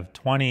have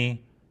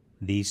 20,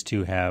 these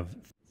two have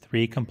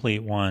 3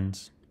 complete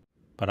ones,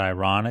 but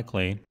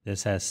ironically,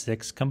 this has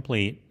 6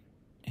 complete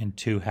and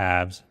 2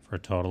 halves for a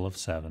total of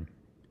 7.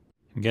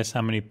 And guess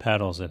how many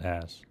petals it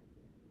has?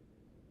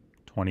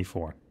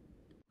 24.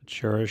 But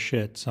sure as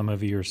shit, some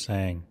of you are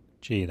saying,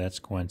 gee, that's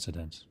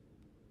coincidence.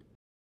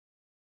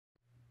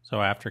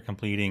 So after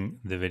completing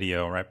the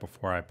video right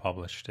before I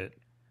published it,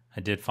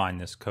 I did find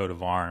this coat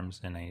of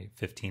arms in a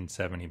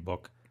 1570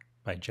 book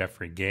by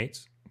Geoffrey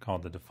Gates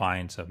called The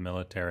Defiance of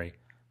Military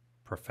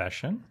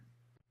Profession.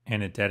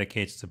 And it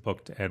dedicates the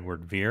book to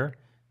Edward Vere,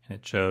 and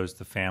it shows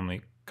the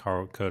family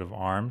coat of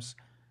arms.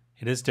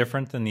 It is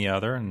different than the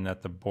other in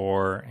that the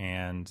boar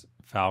and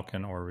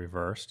falcon are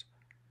reversed.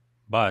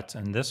 But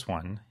in this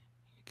one,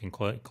 you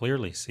can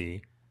clearly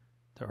see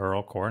the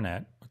Earl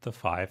coronet with the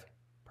 5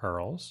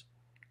 pearls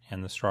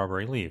and the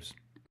strawberry leaves.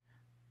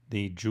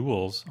 The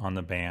jewels on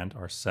the band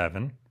are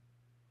 7.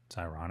 It's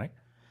ironic.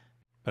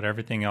 But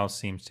everything else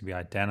seems to be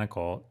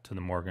identical to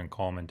the Morgan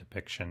Coleman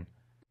depiction,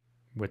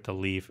 with the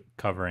leaf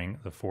covering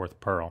the 4th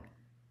pearl.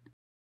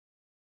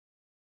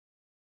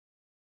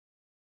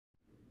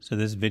 So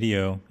this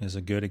video is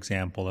a good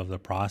example of the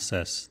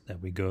process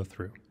that we go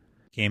through.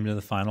 Came to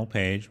the final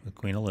page with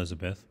Queen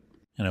Elizabeth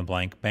and a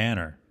blank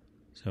banner.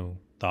 So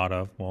thought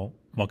of, well,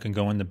 what can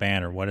go in the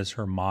banner? What is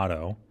her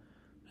motto?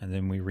 And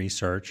then we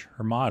research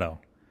her motto,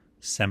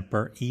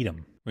 Semper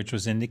Idem, which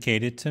was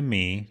indicated to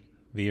me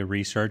via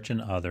research and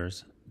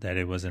others that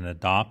it was an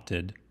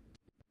adopted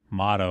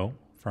motto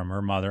from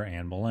her mother,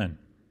 Anne Boleyn.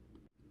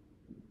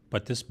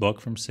 But this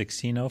book from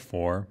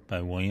 1604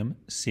 by William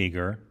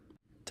Seeger,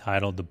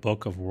 titled The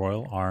Book of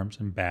Royal Arms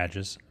and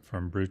Badges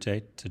from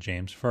Brute to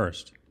James I.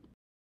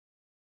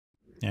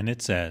 And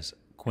it says,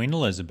 Queen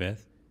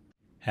Elizabeth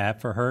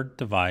had for her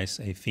device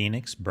a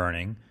phoenix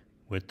burning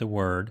with the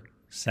word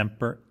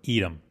Semper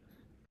Idem,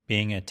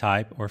 being a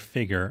type or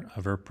figure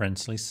of her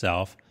princely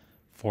self,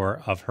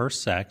 for of her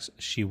sex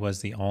she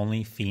was the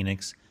only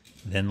phoenix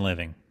then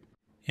living.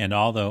 And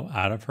although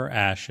out of her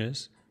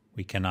ashes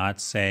we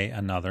cannot say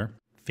another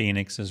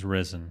phoenix is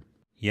risen,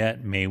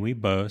 yet may we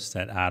boast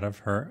that out of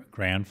her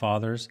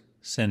grandfather's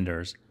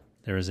cinders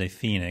there is a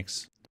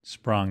phoenix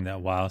sprung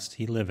that whilst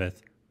he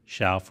liveth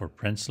shall for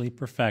princely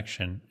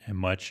perfection and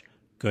much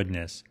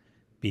goodness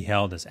be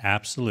held as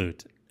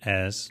absolute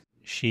as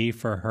she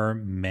for her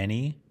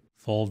many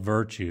fold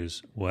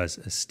virtues was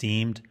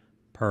esteemed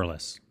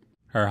peerless.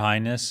 Her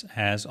Highness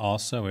has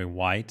also a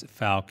white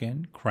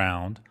falcon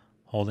crowned,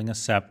 holding a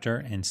scepter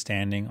and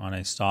standing on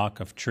a stalk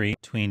of tree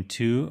between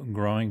 2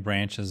 growing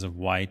branches of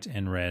white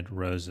and red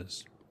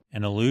roses.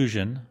 An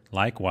allusion,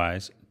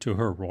 likewise, to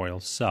her royal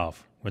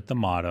self, with the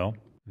motto,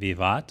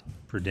 Vivat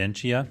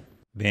Prudentia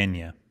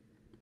Venia.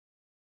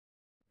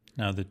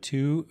 Now the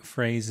 2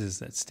 phrases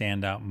that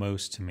stand out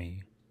most to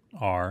me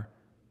are,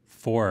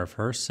 for of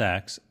her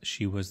sex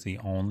she was the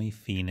only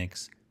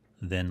phoenix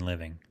then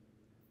living.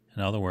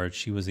 In other words,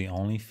 she was the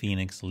only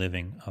phoenix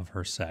living of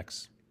her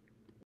sex.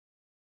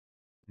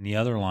 In the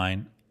other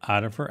line,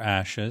 out of her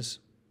ashes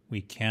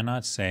we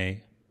cannot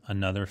say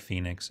another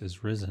phoenix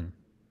is risen.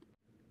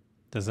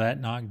 Does that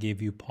not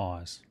give you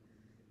pause?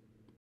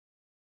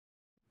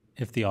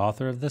 If the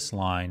author of this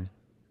line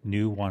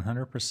knew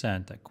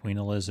 100% that Queen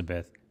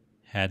Elizabeth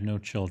had no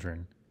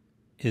children,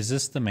 is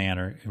this the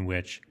manner in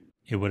which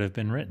it would have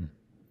been written?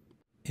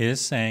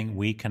 Is saying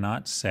we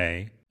cannot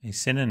say a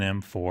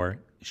synonym for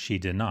she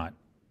did not?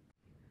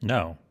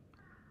 No.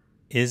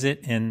 Is it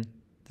in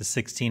the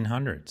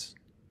 1600s?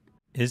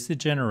 Is the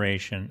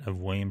generation of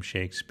William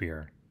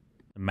Shakespeare,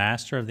 the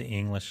master of the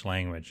English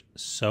language,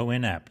 so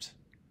inept,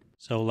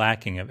 so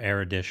lacking of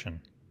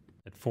erudition,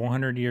 that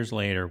 400 years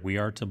later we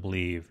are to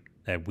believe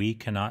that we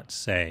cannot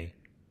say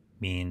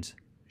means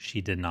she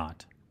did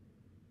not?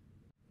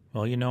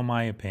 Well, you know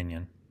my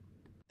opinion,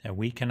 that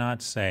we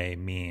cannot say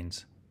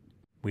means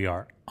we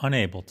are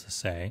unable to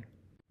say,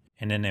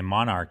 and in a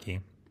monarchy,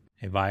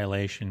 a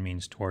violation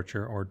means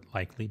torture or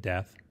likely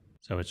death,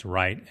 so it's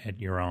right at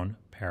your own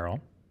peril.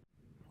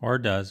 Or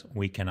does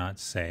we cannot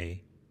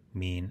say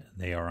mean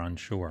they are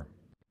unsure?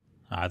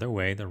 Either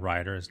way, the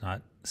writer is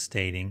not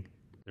stating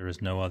there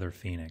is no other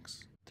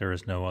phoenix, there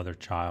is no other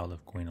child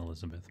of Queen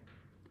Elizabeth.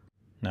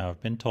 Now,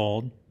 I've been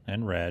told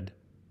and read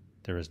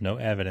there is no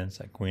evidence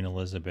that Queen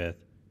Elizabeth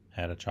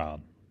had a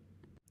child.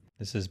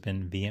 This has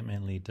been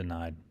vehemently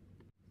denied.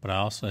 But I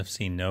also have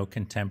seen no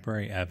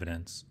contemporary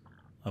evidence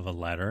of a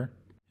letter,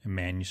 a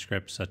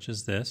manuscript such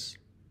as this,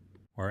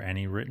 or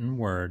any written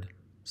word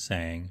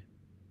saying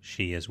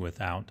she is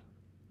without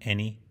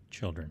any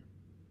children.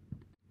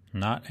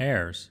 Not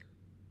heirs,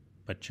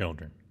 but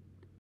children.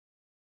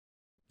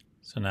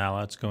 So now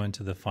let's go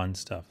into the fun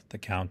stuff, the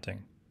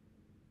counting.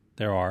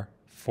 There are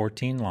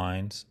 14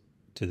 lines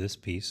to this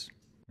piece.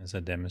 As I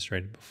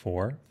demonstrated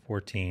before,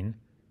 14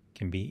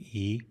 can be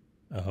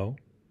E-O,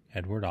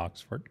 Edward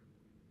Oxford.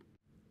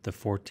 The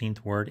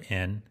 14th word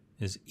in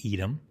is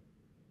Edom,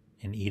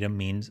 and Edom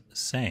means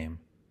same.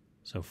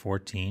 So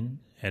 14,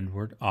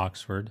 Edward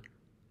Oxford,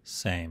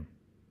 same.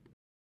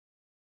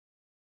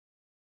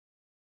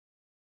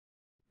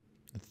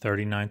 The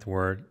 39th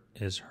word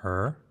is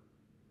her,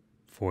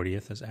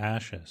 40th is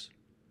ashes.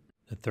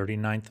 The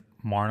 39th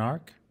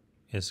monarch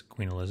is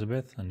Queen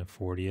Elizabeth, and the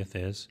 40th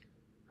is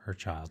her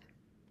child.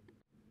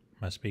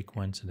 Must be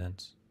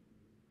coincidence.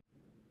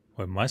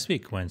 What must be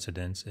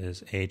coincidence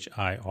is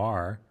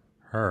HIR,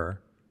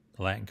 her.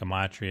 The Latin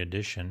Gematria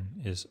edition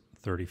is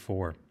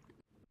 34.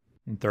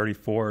 And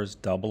 34 is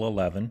double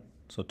 11,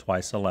 so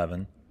twice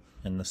 11,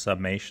 and the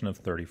summation of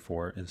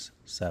 34 is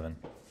 7.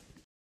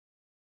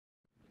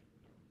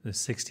 The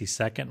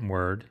 62nd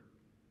word,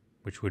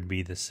 which would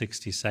be the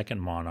 62nd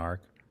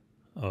monarch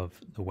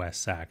of the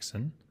West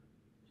Saxon,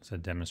 as I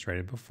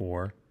demonstrated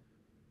before,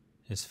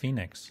 is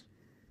Phoenix.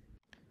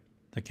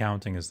 The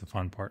counting is the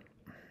fun part.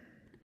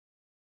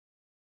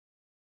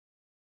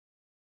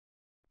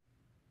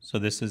 So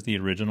this is the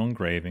original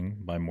engraving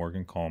by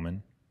Morgan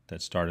Coleman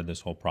that started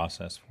this whole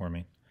process for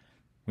me.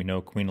 We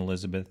know Queen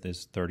Elizabeth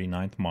is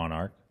 39th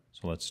monarch,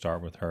 so let's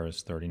start with her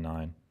as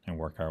 39 and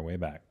work our way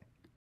back.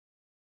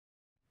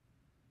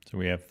 So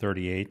we have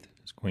 38th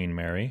as Queen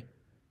Mary,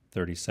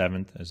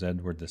 37th as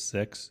Edward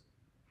VI,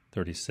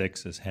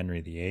 36th as Henry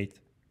VIII,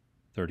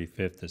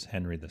 35th as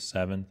Henry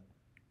VII,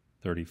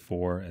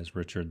 34 as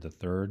Richard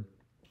III,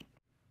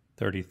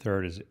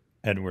 33rd is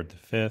Edward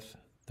V,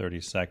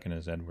 32nd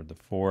is Edward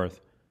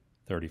IV,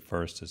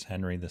 31st is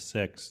Henry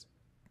VI,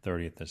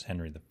 30th is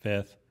Henry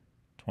V,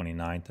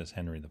 29th is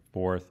Henry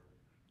IV,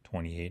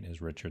 28th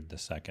is Richard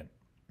II,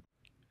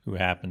 who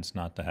happens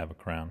not to have a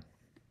crown.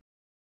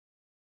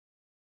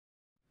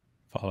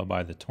 Followed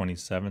by the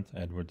 27th,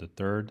 Edward III,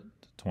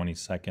 the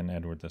 22nd,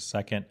 Edward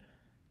II,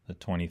 the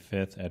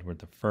 25th,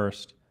 Edward I,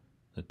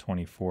 the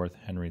 24th,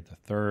 Henry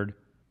III,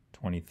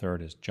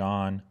 23rd is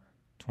John,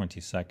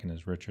 22nd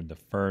is Richard I,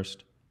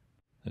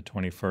 the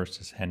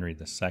 21st is Henry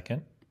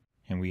II,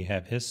 and we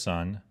have his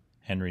son,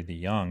 Henry the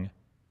Young,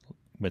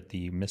 with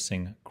the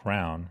missing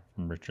crown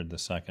from Richard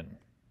II.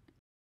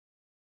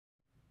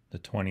 The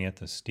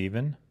 20th is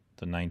Stephen,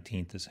 the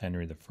 19th is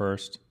Henry I,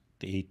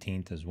 the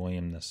 18th is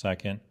William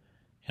II,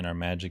 and our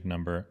magic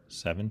number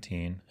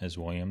 17 is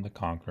William the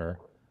Conqueror,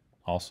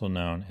 also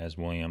known as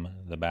William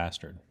the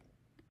Bastard.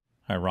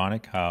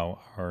 Ironic how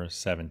our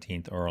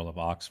 17th Earl of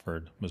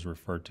Oxford was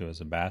referred to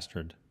as a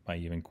bastard by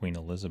even Queen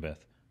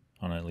Elizabeth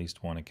on at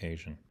least one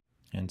occasion,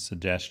 and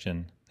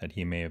suggestion that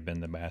he may have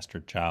been the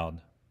bastard child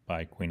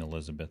by Queen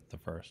Elizabeth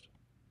I.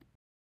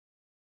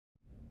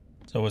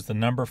 So is the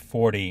number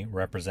 40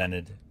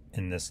 represented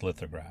in this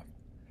lithograph?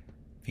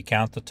 If you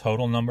count the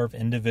total number of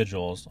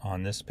individuals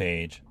on this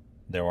page,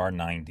 there are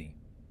 90.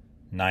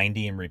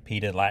 90 in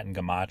repeated Latin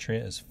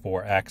Gematria is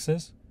 4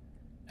 X's.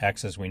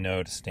 X's we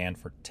know to stand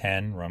for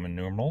 10 Roman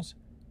numerals.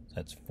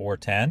 That's 4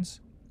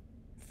 tens,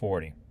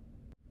 40.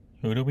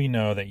 Who do we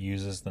know that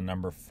uses the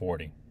number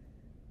 40?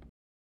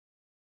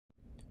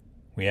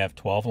 We have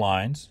 12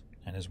 lines,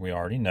 and as we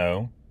already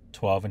know,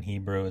 12 in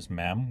Hebrew is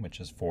mem, which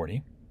is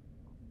 40.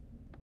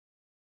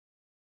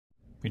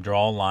 We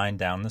draw a line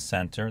down the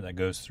center that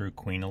goes through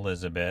Queen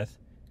Elizabeth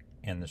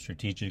and the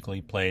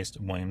strategically placed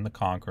William the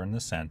Conqueror in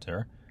the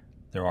center.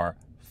 There are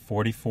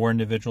 44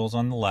 individuals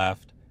on the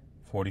left,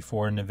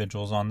 44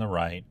 individuals on the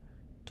right,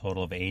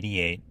 total of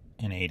 88,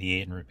 and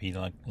 88 in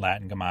repeated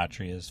Latin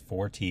Gematria is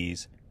 4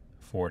 T's,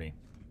 40.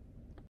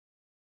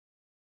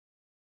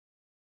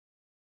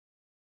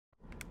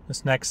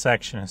 This next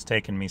section has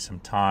taken me some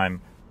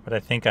time, but I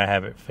think I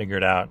have it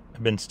figured out.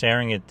 I've been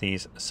staring at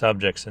these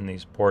subjects in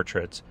these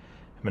portraits.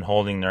 I've been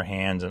holding their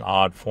hands in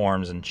odd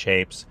forms and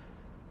shapes.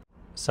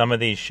 Some of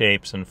these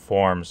shapes and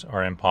forms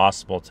are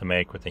impossible to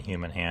make with the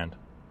human hand.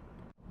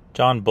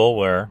 John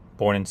Bulwer,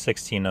 born in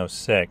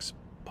 1606,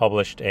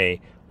 published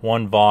a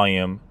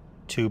 1-volume,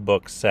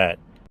 2-book set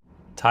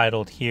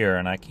titled here,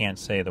 and I can't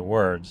say the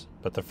words,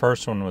 but the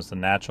first one was The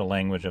Natural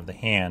Language of the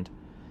Hand,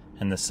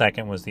 and the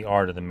second was The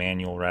Art of the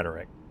Manual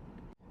Rhetoric.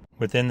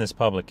 Within this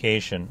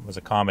publication was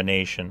a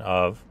combination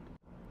of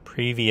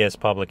previous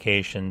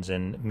publications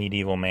in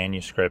medieval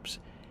manuscripts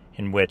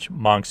in which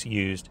monks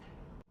used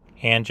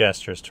hand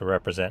gestures to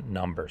represent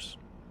numbers.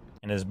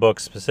 And his book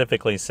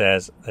specifically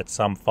says that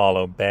some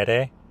follow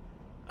Bede,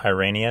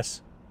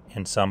 Irenaeus,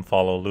 and some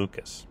follow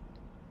Lucas.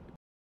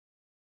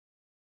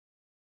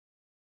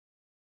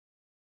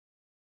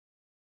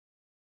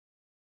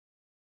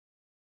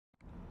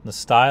 The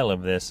style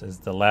of this is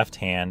the left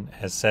hand,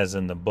 as says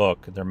in the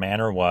book. Their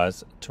manner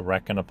was to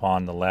reckon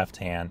upon the left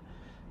hand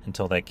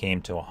until they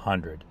came to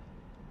 100.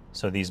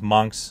 So these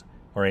monks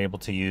were able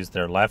to use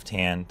their left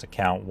hand to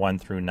count 1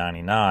 through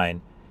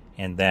 99,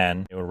 and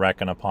then they would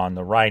reckon upon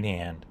the right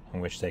hand, in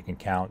which they can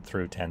count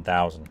through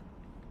 10,000.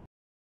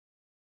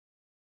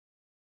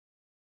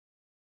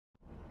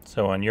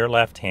 So on your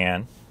left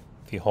hand,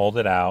 if you hold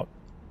it out,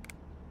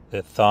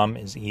 the thumb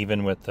is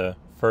even with the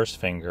first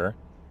finger.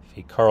 If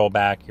you curl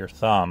back your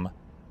thumb,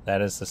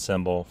 that is the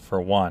symbol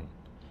for 1.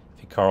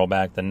 If you curl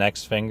back the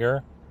next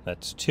finger,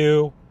 that's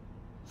 2,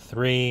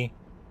 3,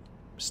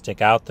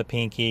 stick out the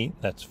pinky,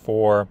 that's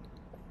 4,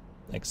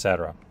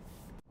 etc.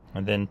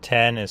 And then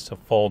 10 is to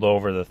fold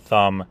over the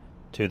thumb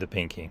to the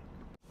pinky.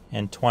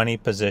 And 20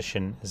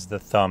 position is the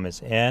thumb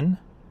is in.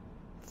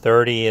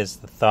 30 is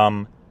the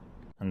thumb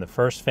on the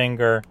first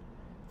finger.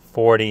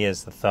 40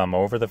 is the thumb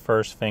over the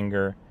first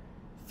finger.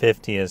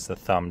 50 is the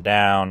thumb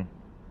down.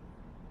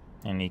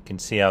 And you can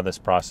see how this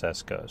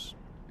process goes.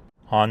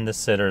 On the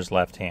sitter's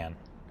left hand.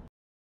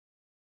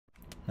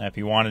 Now if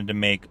you wanted to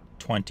make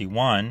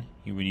 21,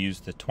 you would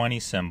use the 20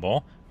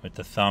 symbol with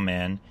the thumb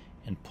in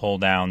and pull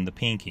down the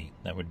pinky.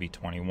 That would be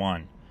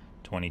 21.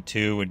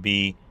 22 would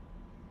be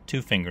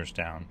 2 fingers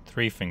down,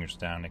 3 fingers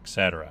down,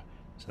 etc.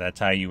 So that's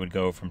how you would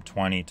go from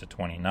 20 to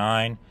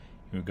 29.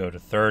 You would go to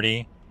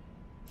 30.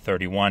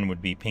 31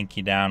 would be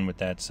pinky down with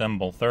that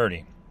symbol,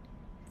 30.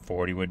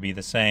 40 would be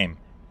the same,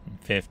 and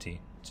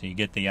 50. So you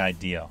get the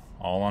idea,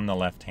 all on the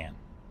left hand.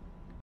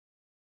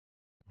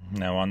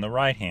 Now on the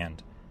right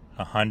hand,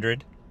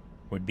 100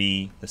 would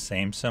be the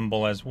same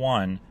symbol as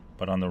 1,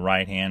 but on the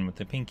right hand with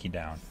the pinky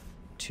down.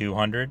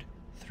 200,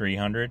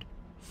 300,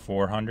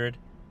 400,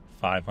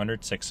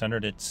 500,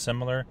 600, it's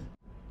similar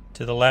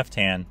to the left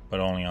hand, but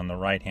only on the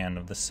right hand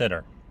of the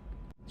sitter.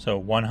 So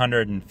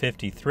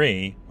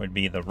 153 would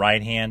be the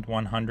right hand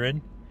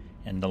 100,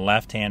 and the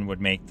left hand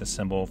would make the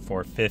symbol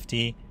for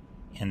 50,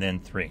 and then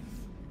 3.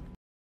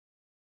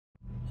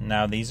 And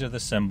now these are the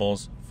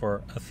symbols for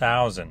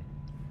 1,000,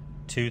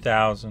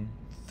 2,000,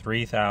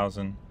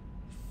 3,000,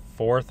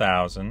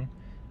 4,000.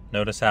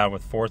 Notice how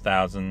with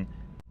 4,000,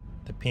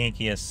 the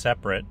pinky is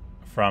separate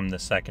from the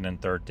second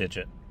and third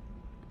digit,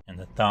 and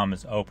the thumb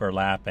is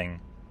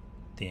overlapping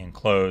the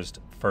enclosed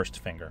first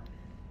finger.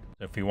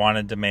 So if you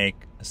wanted to make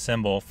a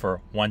symbol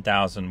for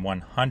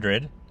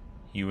 1,100,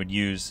 you would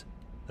use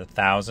the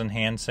 1,000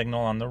 hand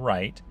signal on the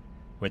right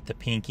with the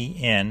pinky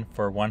in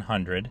for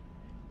 100,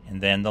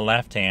 and then the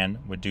left hand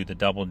would do the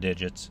double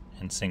digits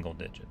and single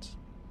digits.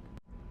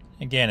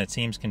 Again, it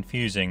seems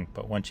confusing,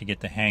 but once you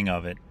get the hang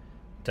of it,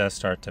 it does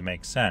start to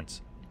make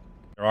sense.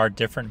 There are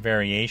different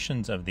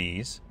variations of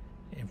these,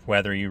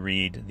 whether you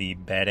read the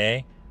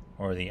Bede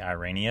or the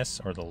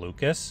Irenaeus or the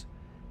Lucas.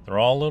 They're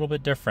all a little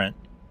bit different.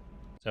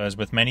 So as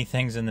with many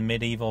things in the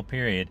medieval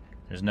period,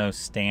 there's no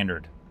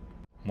standard.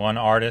 One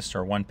artist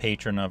or one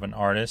patron of an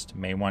artist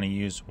may want to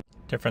use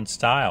a different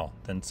style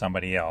than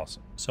somebody else,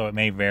 so it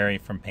may vary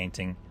from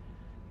painting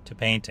to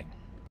painting.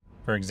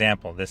 For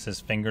example, this is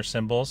finger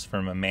symbols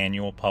from a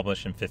manual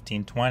published in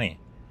 1520.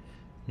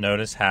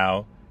 Notice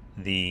how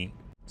the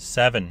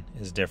 7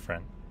 is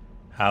different.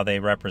 How they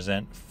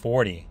represent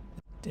 40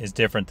 is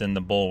different than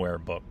the Bulwer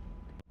book.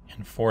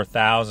 And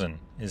 4,000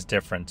 is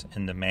different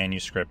in the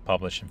manuscript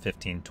published in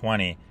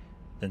 1520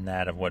 than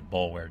that of what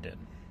Bulwer did.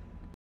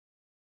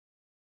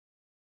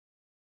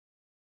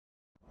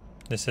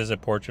 This is a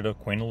portrait of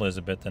Queen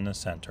Elizabeth in the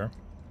center.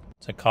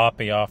 It's a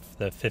copy off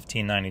the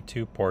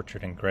 1592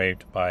 portrait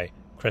engraved by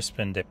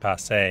Crispin de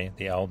Passé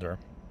the Elder,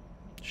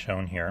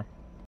 shown here.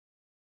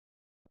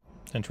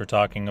 Since we're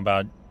talking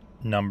about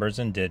numbers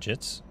and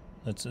digits,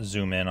 let's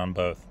zoom in on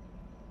both.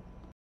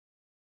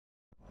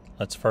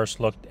 Let's first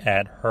look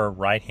at her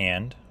right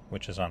hand,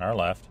 which is on our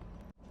left.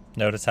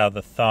 Notice how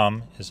the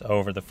thumb is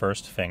over the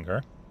first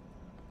finger.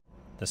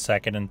 The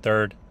second and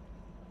third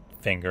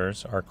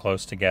fingers are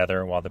close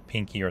together while the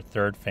pinky or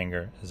third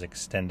finger is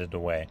extended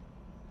away.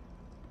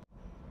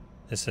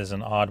 This is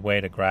an odd way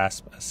to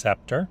grasp a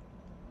scepter,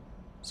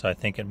 so I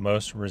think it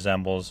most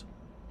resembles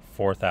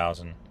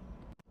 4,000.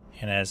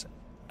 And as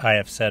I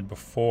have said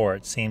before,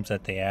 it seems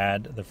that they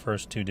add the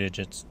first 2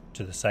 digits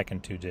to the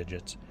second 2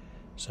 digits,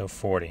 so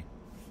 40.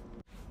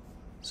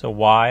 So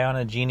why on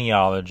a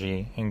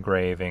genealogy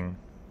engraving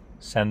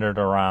centered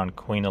around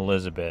Queen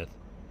Elizabeth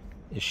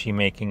is she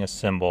making a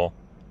symbol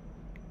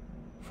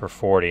for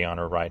 40 on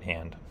her right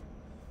hand?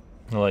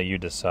 I'll let you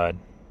decide.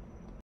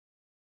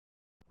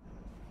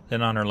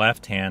 Then on her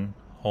left hand,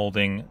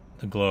 holding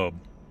the globe.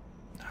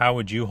 How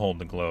would you hold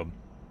the globe?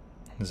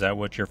 Is that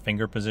what your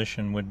finger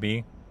position would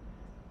be?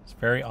 It's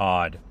very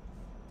odd.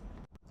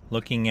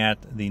 Looking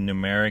at the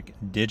numeric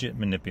digit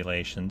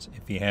manipulations,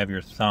 if you have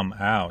your thumb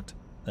out,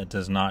 that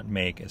does not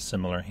make a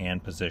similar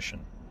hand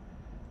position.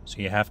 So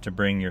you have to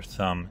bring your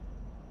thumb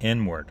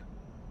inward.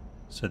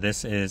 So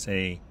this is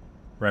a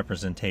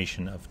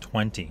representation of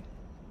 20.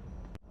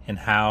 And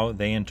how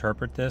they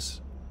interpret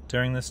this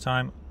during this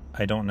time,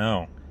 I don't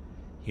know.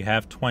 You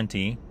have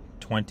 20.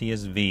 20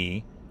 is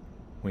V.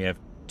 We have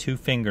 2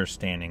 fingers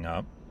standing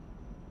up.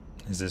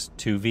 Is this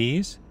 2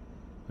 V's?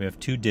 We have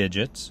 2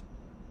 digits.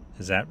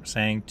 Is that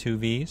saying 2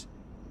 V's?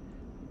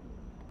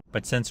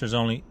 But since there's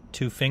only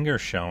 2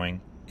 fingers showing,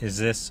 is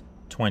this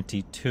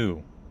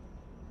 22,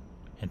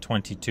 and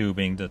 22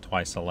 being the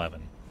twice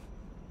 11.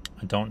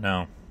 I don't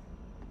know,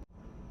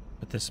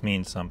 but this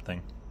means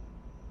something.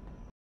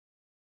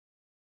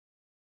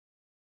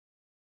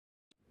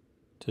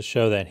 To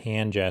show that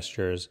hand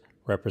gestures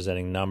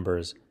representing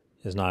numbers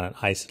is not an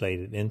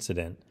isolated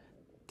incident,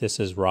 this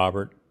is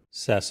Robert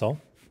Cecil.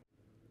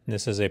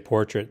 This is a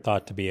portrait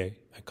thought to be a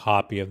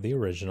copy of the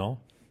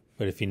original,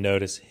 but if you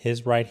notice,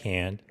 his right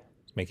hand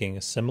is making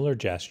a similar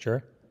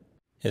gesture,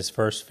 his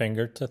first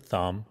finger to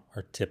thumb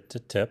or tip to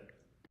tip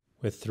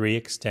with 3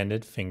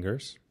 extended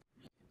fingers,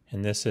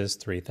 and this is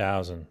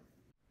 3000.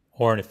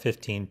 Or in a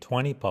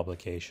 1520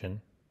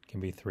 publication, it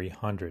can be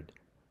 300.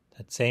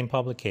 That same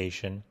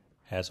publication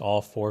has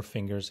all 4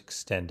 fingers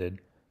extended,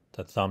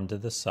 the thumb to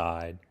the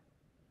side,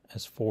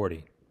 as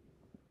 40.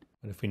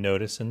 But if we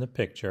notice in the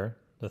picture,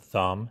 the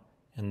thumb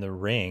and the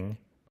ring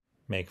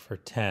make for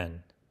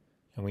 10.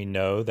 And we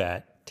know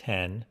that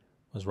 10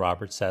 was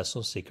Robert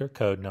Cecil's secret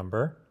code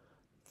number,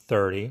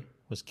 30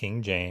 was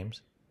King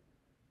James,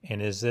 and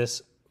is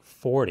this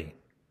 40?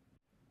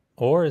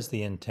 Or is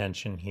the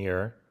intention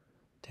here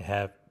to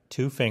have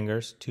 2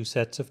 fingers, 2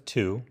 sets of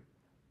 2,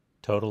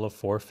 total of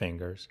 4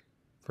 fingers,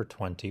 for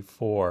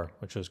 24,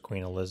 which was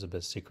Queen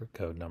Elizabeth's secret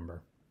code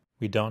number?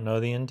 We don't know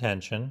the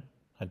intention.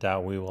 I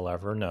doubt we will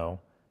ever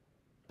know,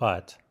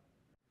 but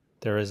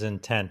there is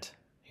intent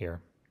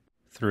here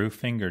through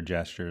finger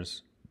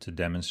gestures to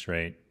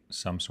demonstrate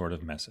some sort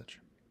of message.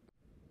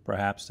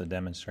 Perhaps to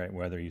demonstrate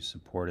whether you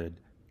supported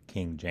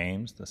King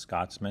James, the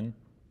Scotsman,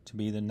 to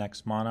be the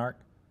next monarch,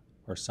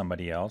 or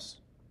somebody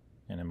else,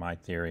 and in my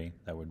theory,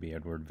 that would be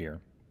Edward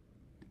Vere.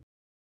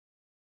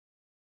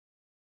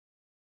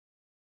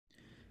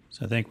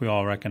 So I think we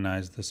all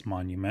recognize this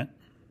monument,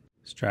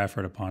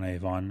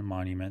 Stratford-upon-Avon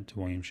Monument to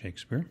William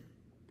Shakespeare.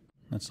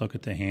 Let's look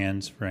at the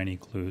hands for any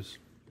clues.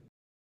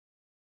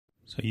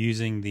 So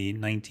using the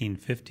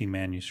 1950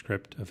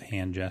 manuscript of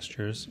hand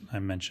gestures I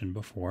mentioned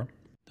before,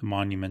 the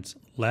monument's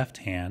left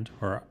hand,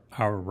 or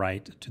our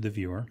right to the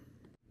viewer,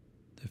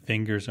 the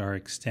fingers are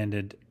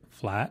extended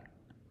flat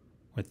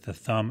with the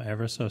thumb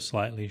ever so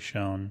slightly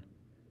shown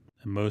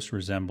that most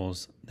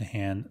resembles the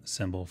hand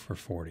symbol for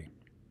 40.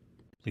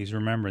 Please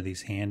remember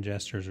these hand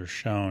gestures are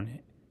shown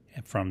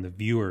from the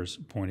viewer's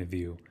point of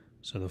view,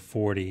 so the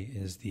 40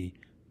 is the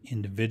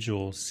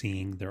individual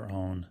seeing their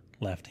own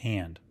left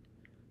hand,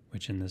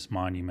 which in this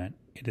monument,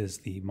 it is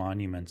the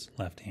monument's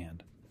left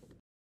hand.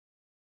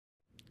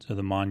 So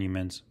the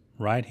monument's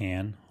right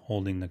hand,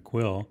 holding the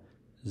quill,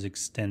 is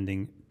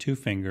extending 2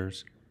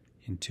 fingers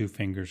and 2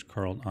 fingers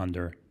curled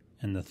under,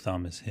 and the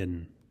thumb is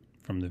hidden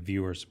from the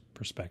viewer's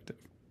perspective.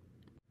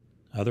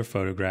 Other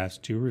photographs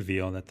do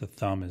reveal that the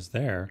thumb is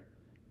there,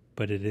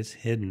 but it is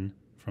hidden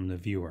from the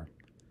viewer.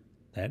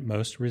 That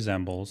most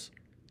resembles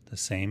the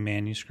same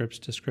manuscript's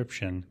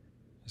description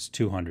as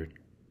 200.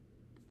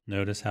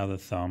 Notice how the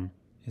thumb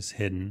is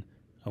hidden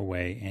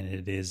away, and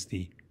it is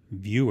the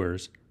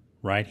viewer's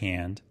right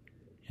hand,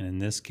 and in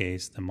this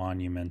case, the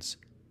monument's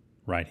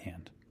right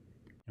hand.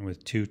 And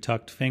with 2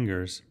 tucked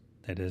fingers,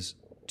 that is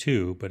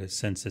 2, but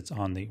since it's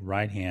on the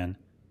right hand,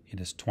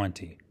 it is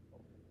 20.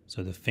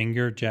 So the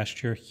finger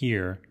gesture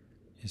here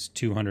is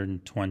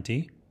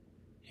 220,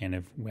 and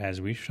if,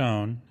 as we've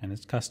shown, and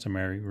it's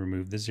customary,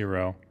 remove the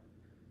 0,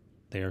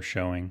 they are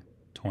showing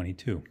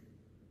 22.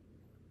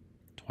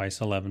 Twice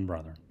 11,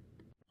 brother,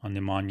 on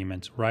the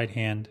monument's right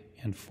hand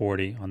and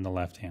 40 on the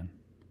left hand.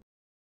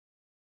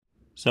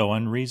 So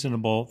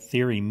Unreasonable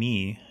Theory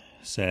Me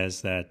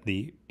says that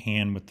the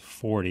hand with the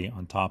 40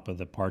 on top of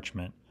the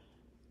parchment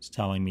is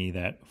telling me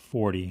that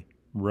 40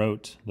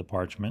 wrote the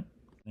parchment.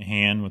 The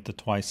hand with the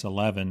twice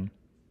 11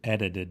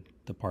 edited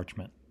the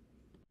parchment.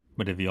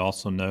 But if you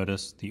also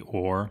notice the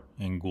or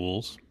and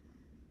ghouls,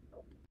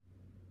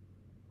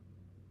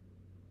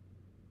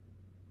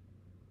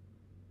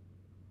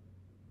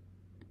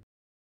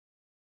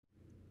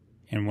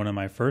 in one of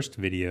my first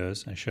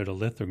videos, I showed a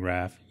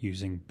lithograph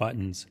using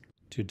buttons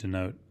to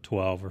denote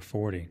 12 or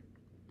 40.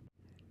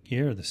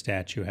 Here the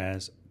statue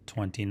has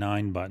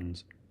 29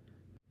 buttons,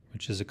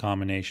 which is a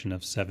combination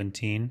of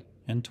 17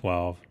 and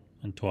 12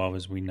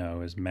 as we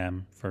know is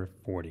mem for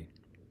 40.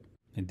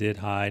 It did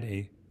hide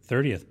a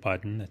 30th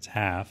button that's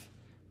half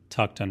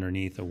tucked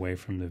underneath away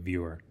from the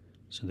viewer,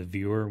 so the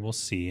viewer will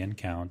see and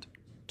count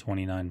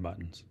 29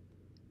 buttons.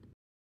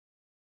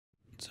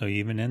 So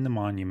even in the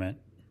monument,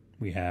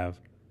 we have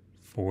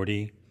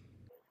 40,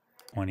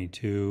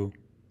 22,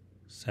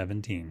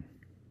 17.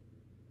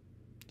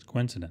 It's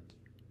coincidence.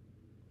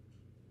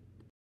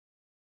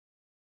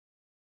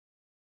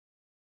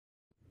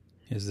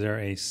 Is there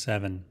a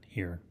 7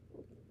 here?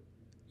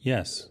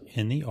 Yes,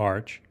 in the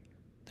arch,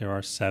 there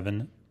are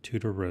 7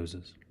 Tudor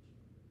roses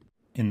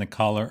in the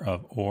color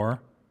of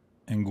or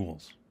and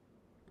ghouls.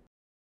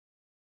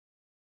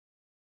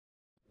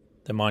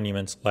 The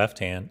monument's left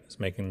hand is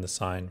making the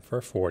sign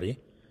for 40,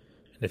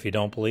 and if you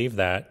don't believe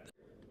that,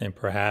 then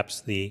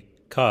perhaps the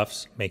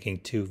cuffs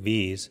making 2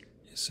 V's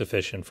is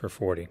sufficient for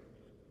 40.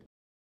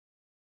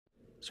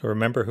 So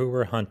remember who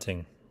we're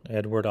hunting,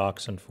 Edward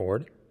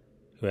Oxenford,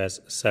 who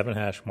has 7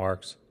 hash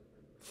marks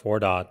 4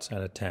 dots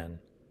and a 10.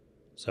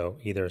 So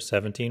either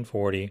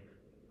 1740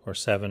 or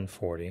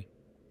 740,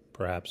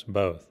 perhaps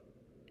both.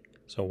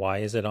 So why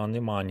is it on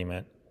the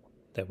monument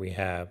that we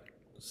have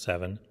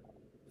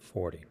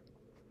 740?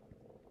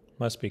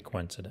 Must be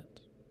coincidence.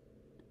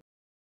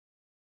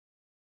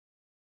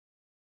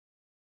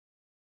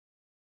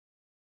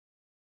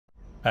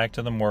 Back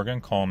to the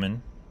Morgan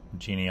Coleman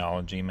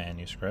genealogy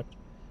manuscript.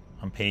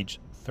 On page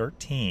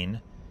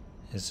 13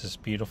 is this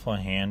beautiful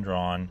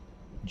hand-drawn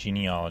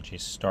genealogy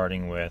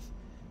starting with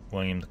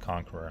William the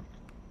Conqueror.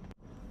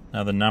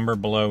 Now the number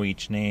below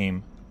each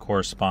name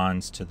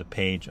corresponds to the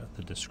page of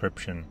the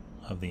description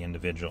of the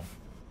individual.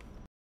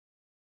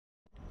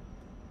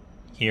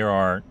 Here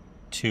are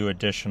 2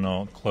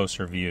 additional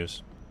closer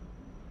views.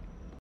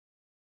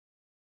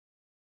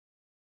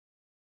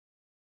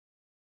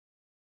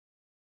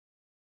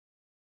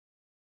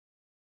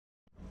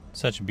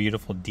 Such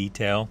beautiful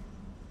detail,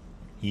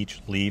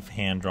 each leaf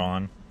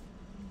hand-drawn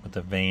with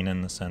a vein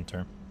in the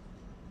center.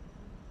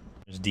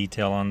 There's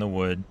detail on the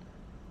wood.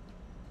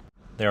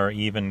 There are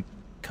even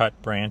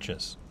cut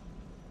branches.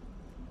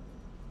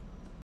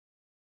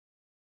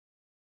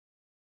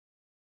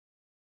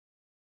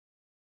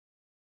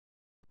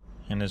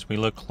 And as we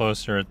look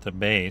closer at the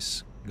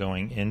base,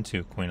 going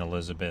into Queen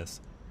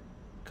Elizabeth's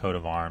coat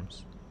of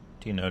arms,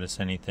 do you notice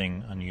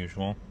anything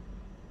unusual?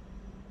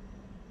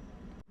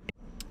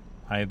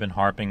 I have been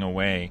harping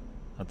away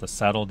at the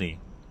subtlety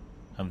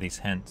of these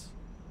hints.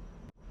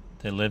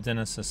 They lived in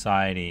a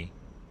society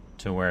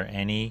to where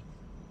any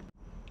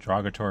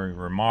derogatory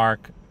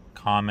remark,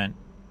 comment,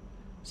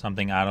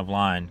 something out of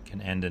line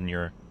can end in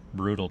your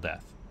brutal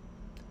death.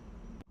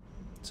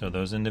 So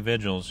those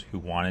individuals who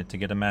wanted to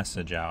get a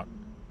message out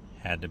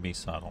had to be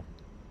subtle.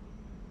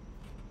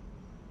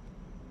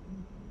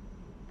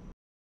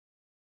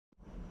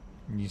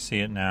 You see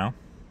it now?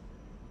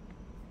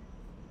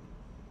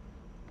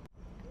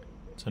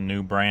 It's a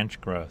new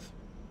branch growth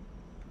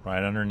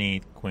right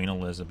underneath Queen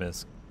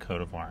Elizabeth's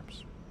coat of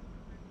arms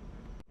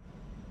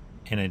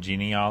in a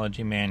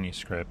genealogy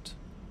manuscript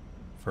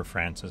for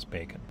Francis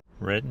Bacon,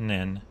 written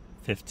in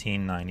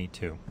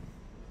 1592.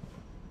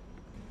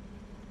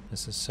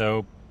 This is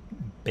so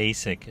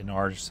basic in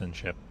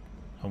artisanship,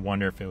 I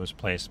wonder if it was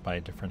placed by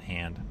a different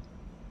hand.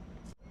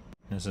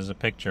 This is a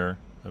picture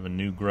of a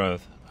new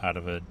growth out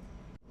of an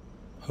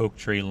oak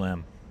tree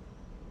limb.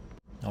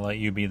 I'll let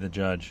you be the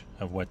judge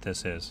of what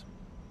this is.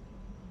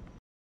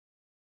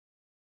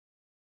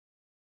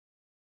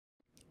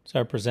 So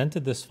I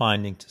presented this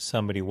finding to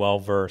somebody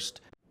well-versed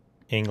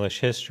in English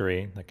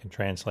history that can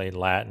translate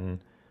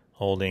Latin,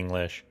 Old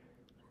English,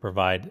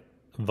 provide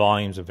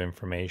volumes of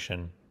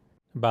information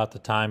about the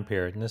time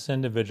period. And this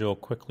individual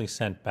quickly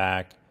sent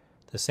back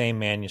the same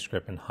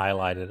manuscript and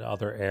highlighted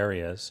other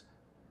areas.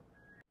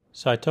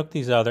 So I took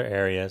these other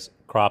areas,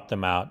 cropped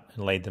them out,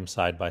 and laid them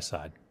side by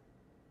side.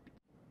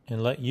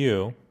 And let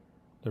you,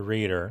 the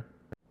reader,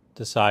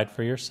 decide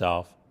for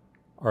yourself,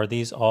 are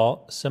these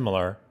all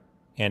similar,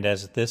 and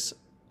as this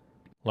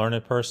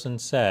learned person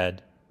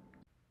said,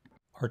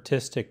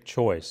 artistic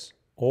choice,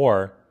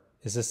 or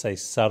is this a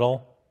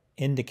subtle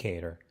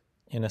indicator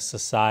in a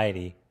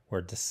society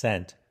where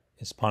dissent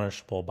is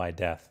punishable by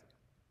death?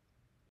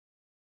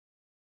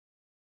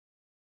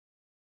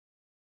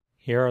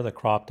 Here are the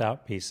cropped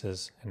out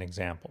pieces and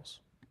examples,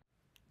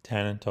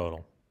 10 in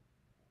total.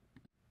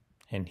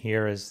 And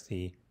here is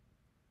the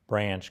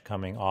branch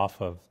coming off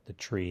of the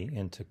tree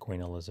into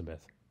Queen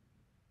Elizabeth.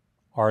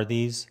 Are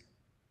these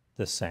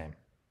the same?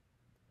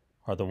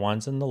 Are the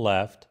ones on the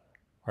left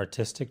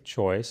artistic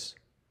choice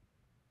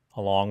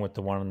along with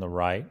the one on the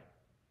right?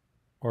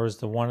 Or is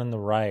the one on the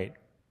right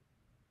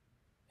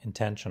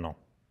intentional?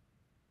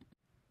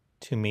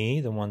 To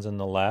me, the ones on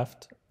the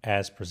left,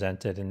 as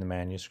presented in the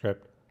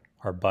manuscript,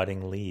 are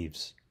budding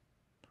leaves.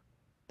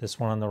 This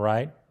one on the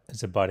right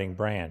is a budding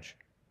branch.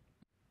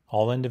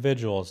 All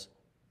individuals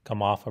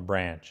come off a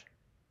branch.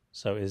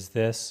 So is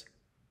this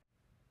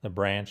the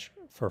branch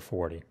for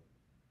 40?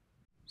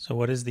 So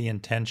what is the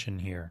intention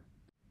here?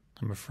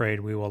 I'm afraid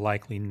we will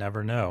likely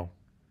never know,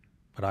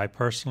 but I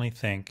personally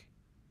think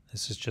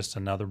this is just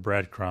another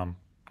breadcrumb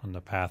on the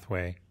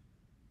pathway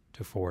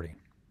to 40.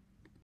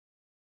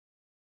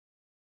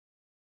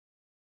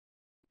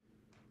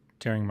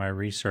 During my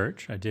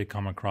research, I did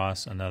come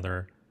across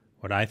another,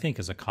 what I think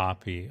is a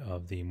copy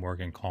of the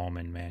Morgan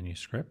Coleman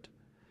Manuscript,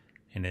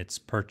 and it's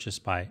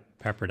purchased by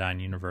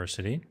Pepperdine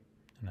University,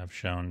 and I've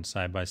shown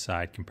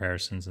side-by-side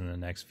comparisons in the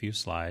next few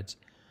slides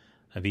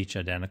of each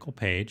identical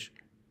page.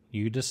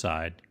 You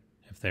decide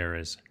if there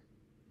is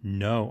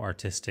no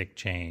artistic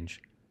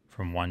change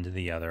from one to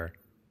the other,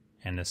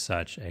 and as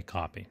such, a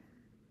copy.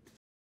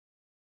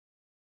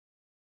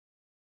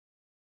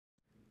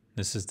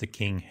 This is the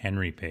King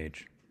Henry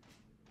page.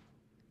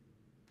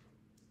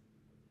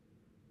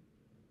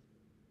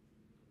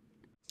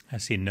 I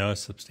see no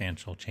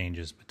substantial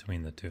changes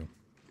between the two.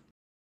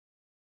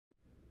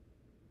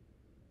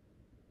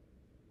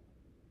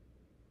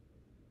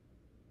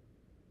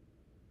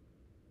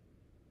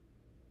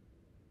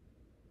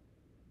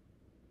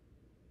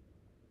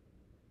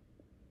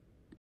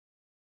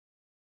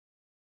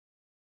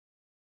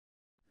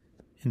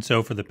 And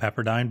so for the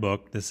Pepperdine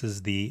book, this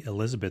is the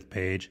Elizabeth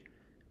page,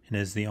 and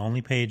is the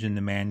only page in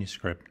the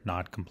manuscript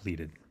not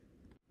completed.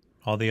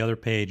 All the other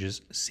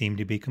pages seem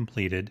to be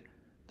completed.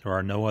 There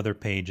are no other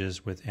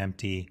pages with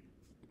empty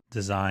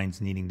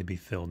designs needing to be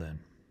filled in.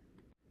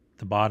 At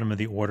the bottom of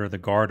the Order of the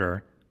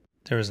Garter,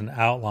 there is an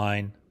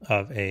outline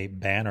of a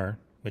banner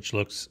which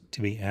looks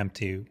to be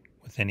empty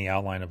with any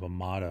outline of a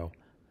motto.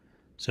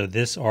 So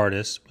this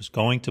artist was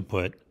going to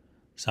put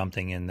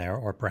something in there,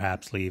 or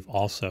perhaps leave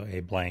also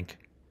a blank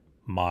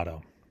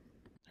motto.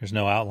 There's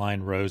no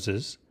outlined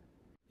roses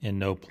and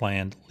no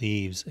planned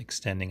leaves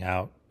extending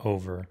out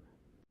over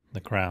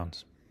the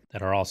crowns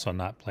that are also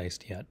not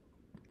placed yet.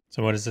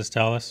 So what does this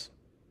tell us?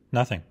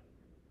 Nothing.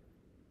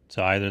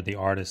 So either the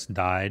artist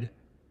died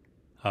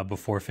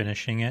before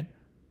finishing it,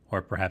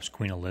 or perhaps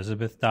Queen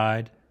Elizabeth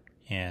died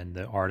and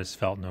the artist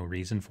felt no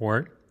reason for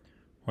it,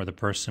 or the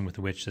person with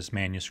which this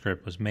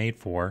manuscript was made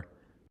for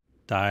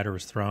died or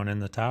was thrown in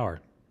the tower.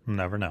 We'll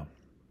never know.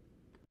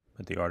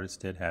 But the artist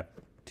did have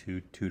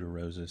 2 Tudor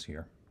roses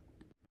here,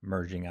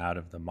 emerging out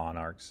of the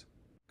monarch's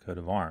coat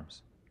of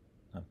arms.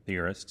 Now,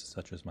 theorists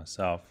such as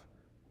myself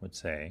would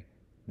say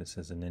this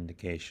is an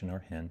indication or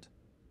hint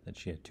that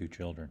she had 2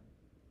 children.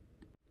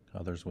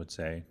 Others would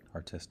say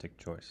artistic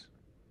choice.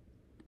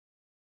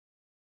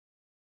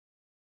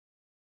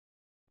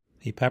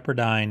 The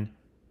Pepperdine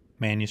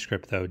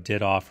manuscript, though,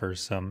 did offer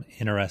some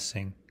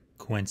interesting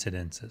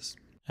coincidences.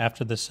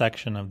 After this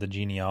section of the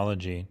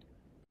genealogy,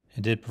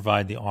 it did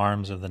provide the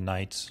arms of the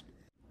knights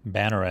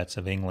bannerets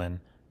of England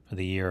for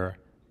the year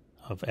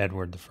of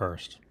Edward I.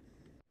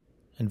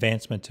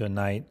 Advancement to a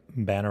knight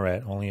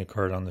banneret only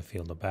occurred on the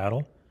field of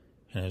battle,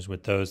 and it was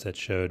with those that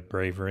showed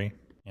bravery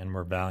and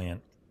were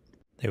valiant.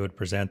 They would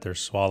present their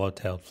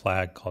swallow-tailed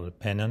flag called a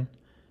pennon,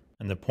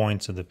 and the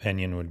points of the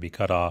pennon would be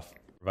cut off,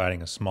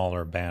 providing a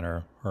smaller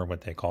banner, or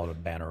what they called a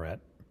banneret.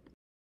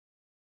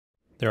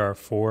 There are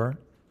 4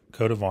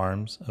 coat of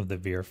arms of the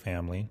Vere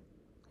family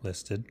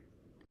listed,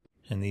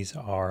 and these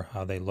are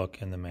how they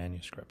look in the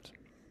manuscript.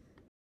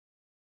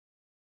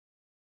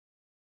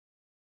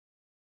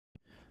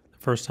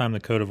 The first time the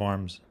coat of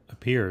arms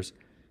appears,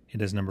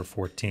 it is number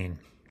 14.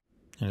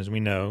 And as we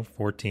know,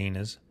 14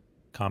 is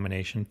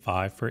combination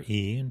 5 for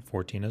E and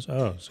 14 is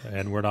O, so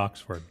Edward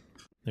Oxford.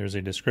 There's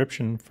a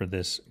description for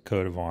this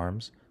coat of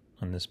arms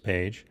on this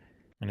page,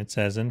 and it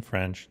says in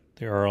French,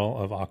 the Earl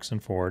of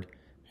Oxenford,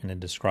 and it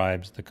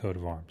describes the coat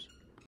of arms.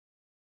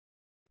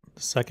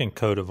 The second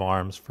coat of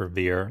arms for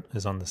Vere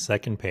is on the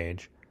second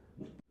page.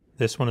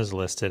 This one is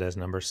listed as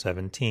number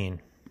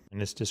 17,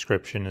 and its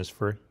description is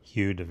for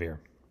Hugh de Vere.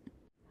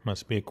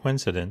 Must be a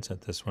coincidence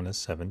that this one is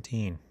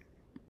 17.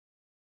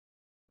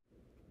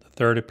 The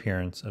third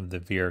appearance of the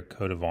Vere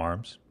coat of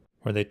arms,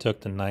 where they took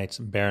the knights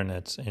and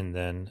baronets and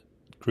then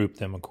grouped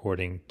them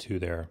according to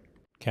their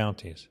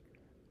counties.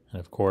 And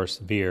of course,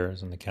 Vere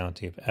is in the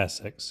county of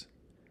Essex,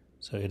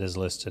 so it is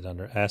listed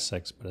under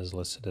Essex, but is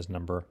listed as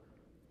number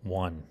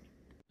 1.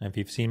 Now, if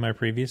you've seen my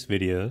previous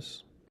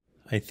videos,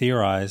 I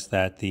theorized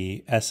that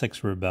the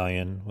Essex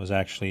Rebellion was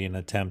actually an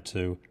attempt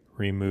to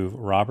remove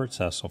Robert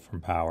Cecil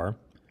from power,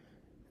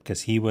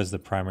 because he was the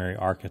primary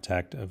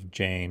architect of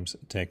James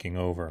taking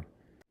over.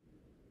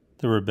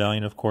 The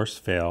rebellion, of course,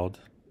 failed.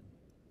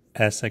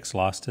 Essex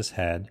lost his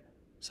head.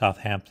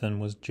 Southampton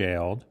was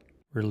jailed,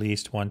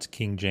 released once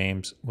King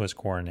James was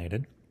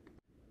coronated.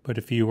 But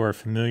if you are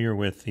familiar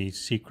with the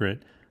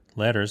secret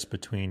letters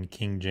between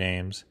King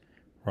James,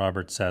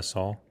 Robert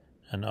Cecil,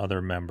 and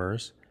other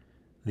members,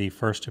 the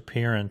first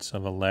appearance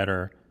of a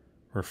letter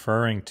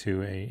referring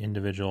to an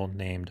individual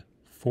named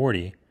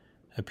 40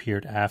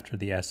 appeared after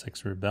the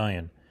Essex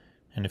Rebellion.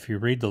 And if you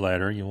read the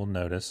letter, you will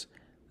notice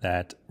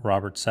that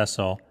Robert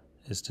Cecil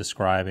is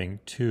describing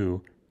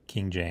to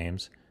King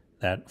James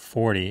that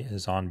 40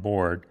 is on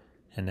board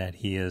and that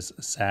he is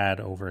sad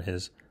over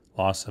his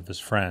loss of his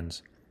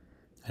friends.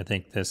 I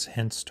think this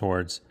hints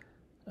towards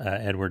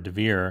Edward de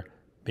Vere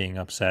being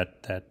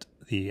upset that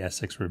the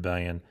Essex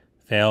Rebellion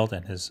failed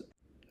and his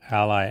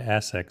ally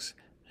Essex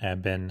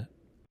had been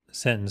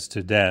sentenced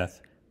to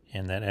death,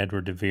 and that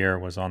Edward de Vere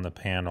was on the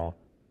panel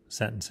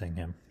sentencing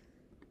him.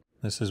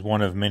 This is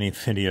one of many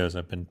videos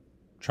I've been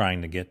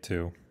trying to get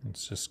to.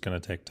 It's just going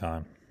to take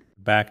time.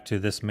 Back to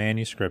this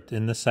manuscript,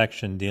 in the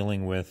section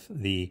dealing with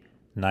the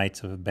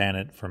Knights of a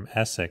Baronet from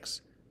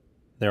Essex,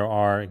 there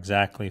are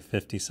exactly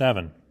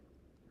 57.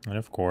 And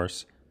of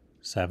course,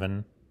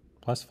 7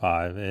 plus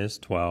 5 is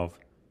 12,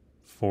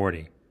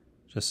 40.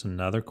 Just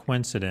another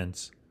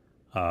coincidence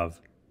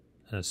of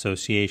an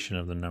association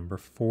of the number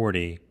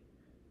 40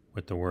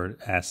 with the word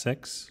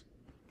Essex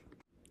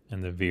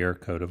and the Vere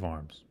coat of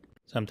arms.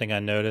 Something I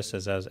noticed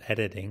as I was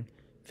editing,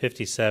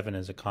 57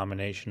 is a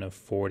combination of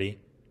 40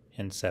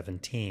 and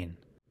 17.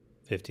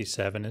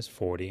 57 is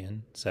 40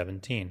 and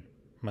 17.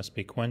 Must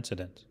be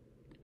coincidence.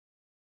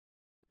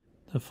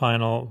 The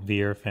final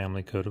Vere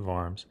family coat of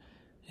arms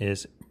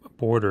is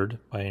bordered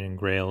by an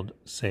engraved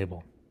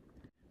sable.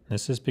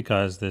 This is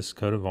because this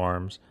coat of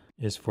arms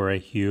is for a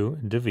Hugh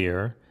de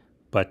Vere,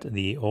 but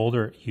the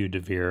older Hugh de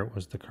Vere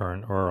was the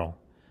current Earl.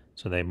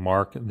 So they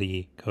mark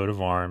the coat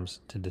of arms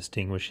to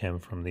distinguish him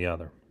from the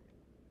other.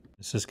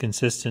 This is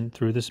consistent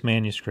through this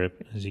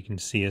manuscript. As you can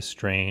see, as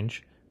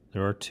Strange,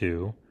 there are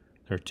two.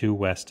 There are two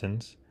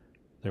Westons.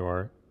 There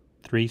are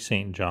 3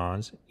 St.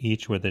 Johns,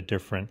 each with a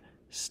different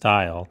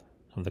style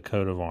of the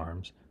coat of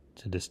arms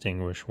to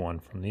distinguish one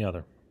from the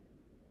other.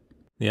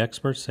 The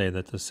experts say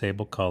that the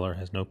sable color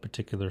has no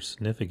particular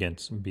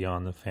significance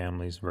beyond the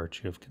family's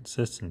virtue of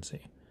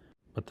consistency,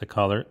 but the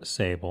color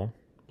sable,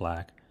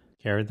 black,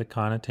 carried the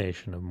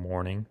connotation of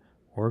mourning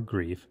or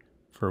grief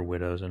for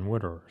widows and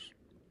widowers.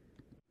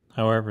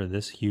 However,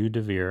 this Hugh de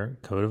Vere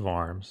coat of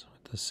arms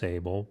with the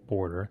sable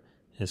border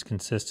is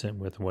consistent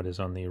with what is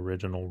on the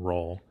original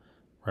roll,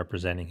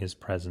 representing his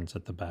presence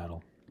at the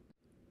battle.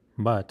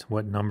 But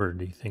what number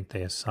do you think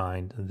they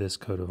assigned this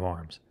coat of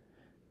arms?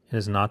 It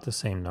is not the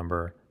same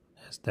number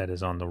as that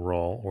is on the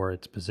roll or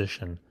its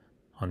position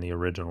on the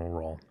original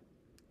roll.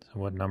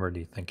 So what number do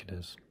you think it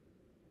is?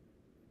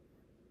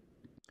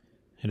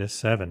 It is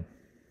 7.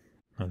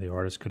 Now, the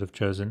artist could have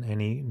chosen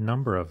any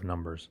number of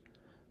numbers,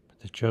 but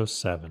they chose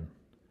 7.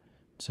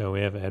 So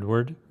we have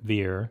Edward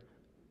Vere,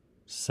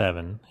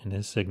 7, in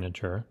his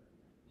signature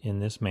in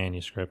this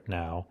manuscript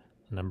now.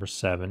 The number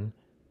 7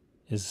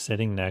 is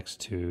sitting next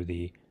to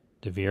the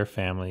de Vere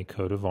family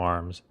coat of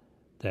arms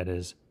that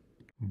is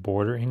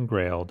border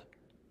engraved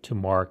to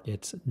mark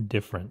its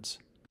difference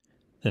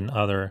than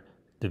other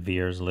de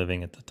Veres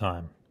living at the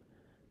time.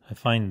 I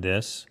find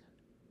this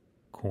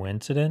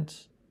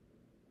coincidence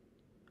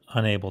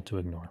unable to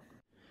ignore.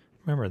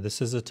 Remember,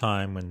 this is a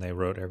time when they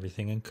wrote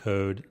everything in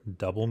code,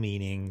 double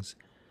meanings.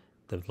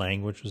 The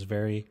language was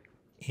very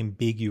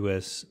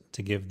ambiguous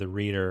to give the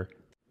reader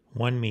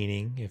one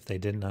meaning if they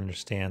didn't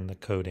understand the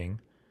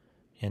coding,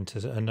 and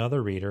to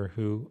another reader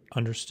who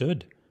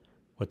understood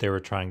what they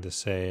were trying to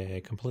say, a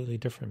completely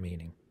different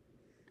meaning.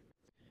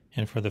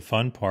 And for the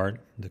fun part,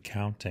 the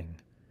counting.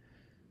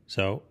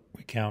 So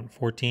we count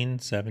 14,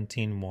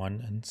 17,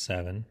 1, and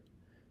 7,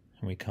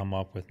 and we come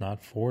up with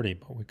not 40,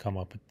 but we come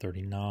up with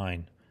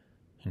 39.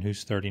 And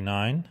who's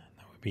 39?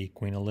 That would be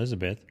Queen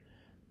Elizabeth,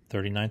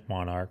 39th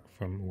monarch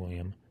from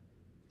William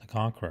the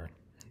Conqueror.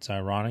 It's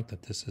ironic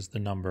that this is the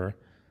number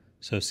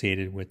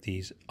associated with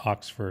these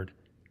Oxford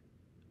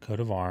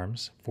coat of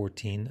arms,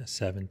 14,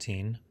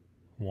 17,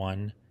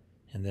 1,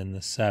 and then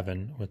the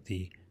 7 with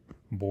the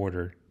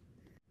border.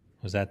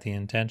 Was that the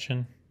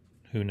intention?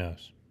 Who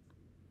knows?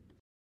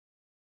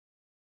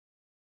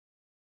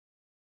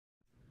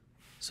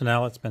 So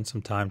now let's spend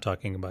some time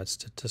talking about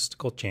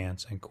statistical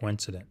chance and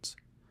coincidence.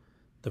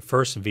 The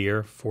first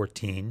Vere,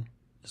 14,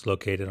 is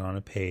located on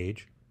a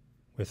page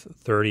with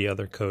 30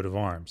 other coat of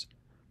arms.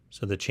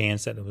 So the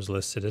chance that it was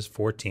listed as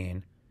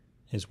 14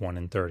 is 1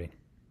 in 30.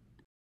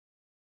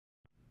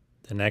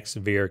 The next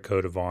Vere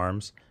coat of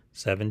arms,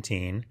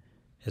 17,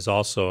 is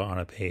also on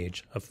a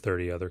page of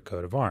 30 other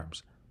coat of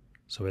arms.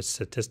 So its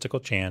statistical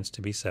chance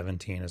to be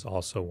 17 is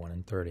also 1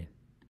 in 30.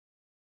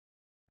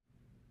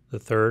 The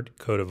third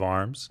coat of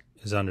arms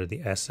is under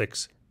the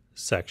Essex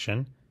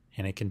section,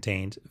 and it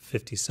contains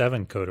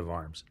 57 coat of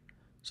arms.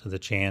 So the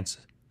chance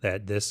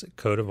that this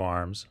coat of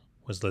arms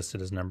was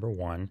listed as number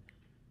 1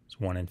 is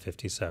 1 in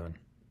 57.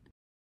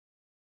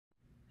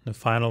 The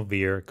final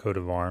Vere coat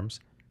of arms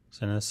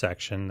is in a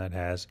section that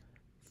has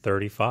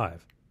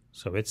 35.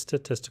 So its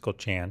statistical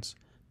chance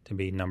to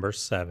be number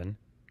 7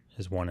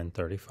 is 1 in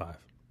 35.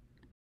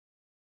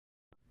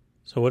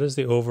 So what is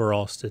the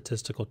overall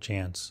statistical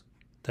chance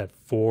that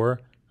 4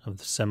 of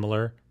the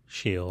similar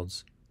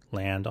shields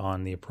land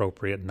on the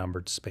appropriate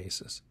numbered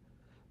spaces?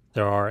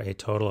 There are a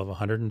total of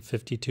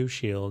 152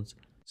 shields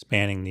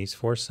spanning these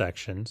 4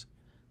 sections,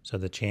 so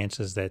the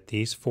chances that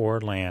these 4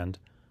 land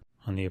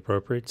on the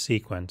appropriate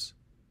sequence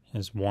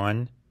is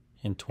 1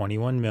 in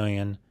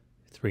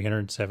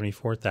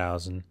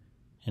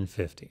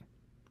 21,374,050.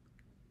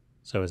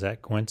 So is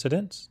that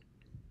coincidence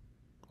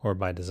or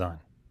by design?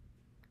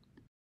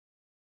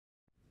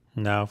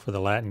 Now for the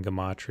Latin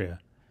gematria.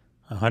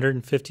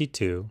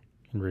 152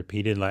 in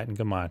repeated Latin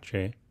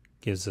gematria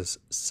gives us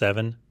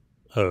 7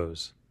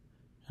 O's.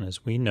 And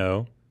as we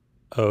know,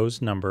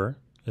 O's number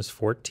is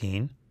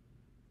 14.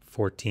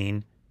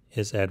 14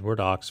 is Edward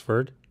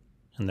Oxford,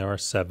 and there are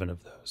 7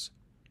 of those.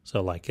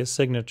 So like his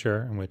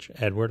signature, in which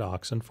Edward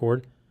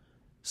Oxenford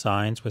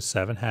signs with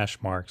 7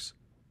 hash marks,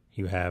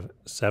 you have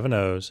 7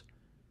 O's,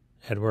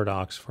 Edward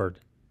Oxford,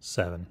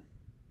 7.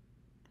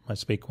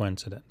 Must be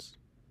coincidence.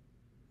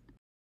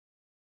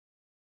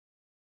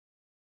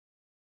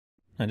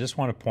 I just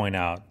want to point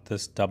out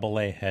this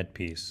AA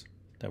headpiece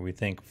that we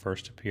think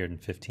first appeared in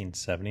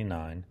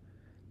 1579,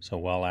 so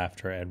well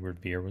after Edward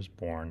Vere was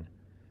born.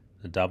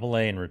 The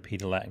AA in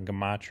repeated Latin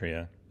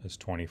gematria is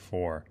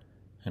 24,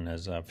 and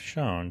as I've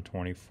shown,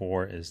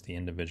 24 is the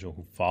individual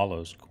who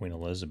follows Queen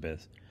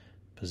Elizabeth's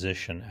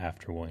position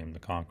after William the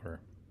Conqueror.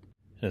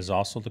 It is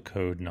also the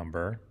code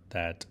number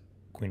that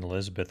Queen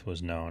Elizabeth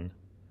was known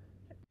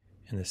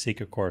in the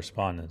secret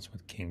correspondence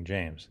with King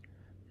James.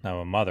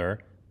 Now, a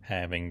mother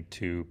having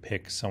to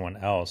pick someone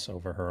else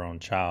over her own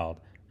child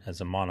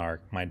as a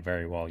monarch might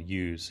very well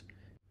use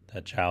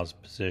that child's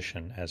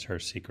position as her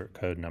secret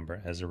code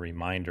number as a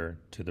reminder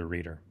to the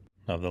reader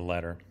of the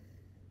letter.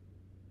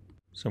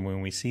 So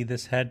when we see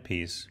this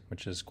headpiece,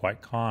 which is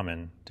quite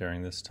common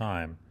during this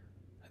time,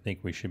 I think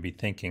we should be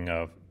thinking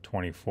of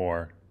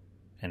 24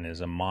 and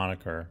is a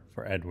moniker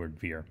for Edward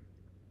Vere.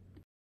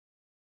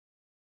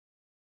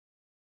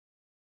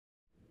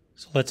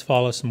 So let's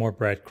follow some more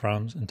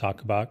breadcrumbs and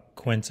talk about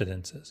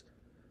coincidences.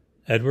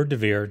 Edward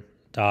Vere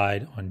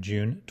died on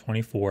June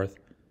 24th,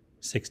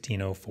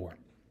 1604.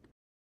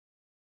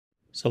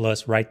 So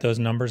let's write those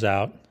numbers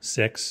out: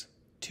 6,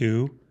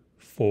 2,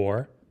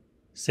 4,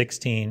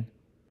 16,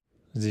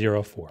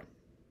 04.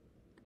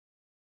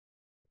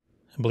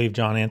 I believe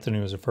John Anthony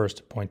was the first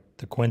to point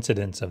the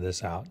coincidence of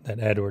this out, that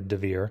Edward de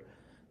Vere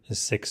is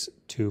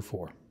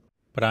 624.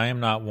 But I am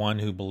not one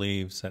who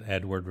believes that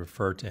Edward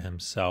referred to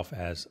himself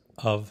as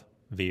of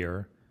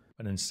Vere,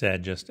 but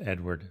instead just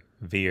Edward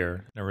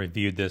Vere. I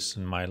reviewed this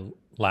in my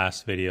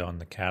last video on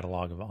the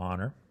Catalog of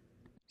Honor.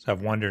 So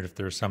I've wondered if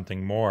there's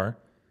something more.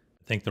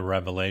 I think the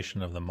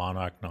revelation of the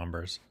monarch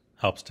numbers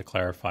helps to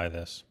clarify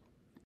this.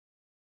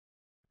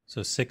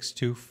 So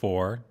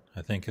 624,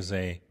 I think, is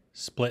a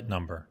split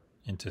number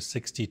into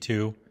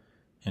 62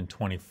 and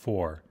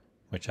 24,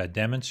 which I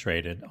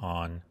demonstrated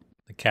on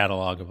the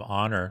Catalog of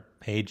Honor,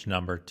 page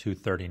number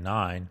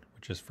 239,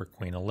 which is for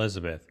Queen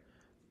Elizabeth,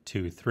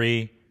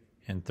 23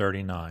 and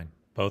 39,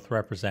 both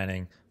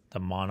representing the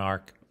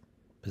monarch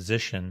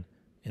position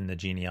in the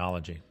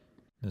genealogy.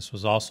 This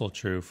was also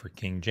true for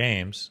King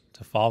James,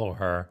 to follow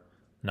her,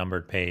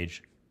 numbered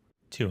page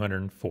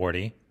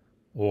 240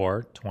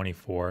 or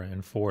 24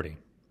 and 40.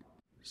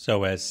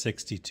 So as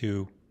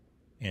 62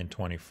 and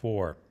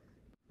 24.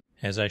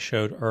 As I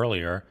showed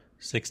earlier,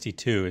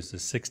 62 is the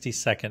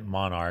 62nd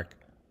monarch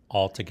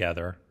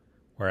altogether,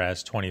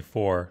 whereas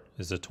 24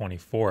 is the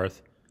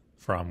 24th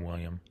from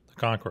William the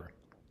Conqueror.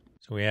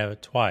 So we have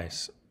it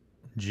twice.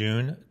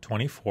 June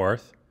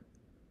 24th,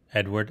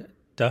 Edward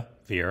de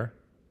Vere,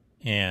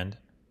 and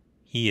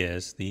he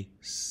is the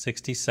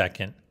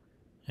 62nd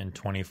and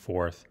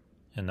 24th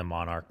in the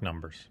monarch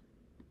numbers.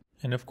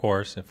 And of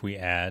course, if we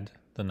add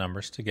the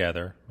numbers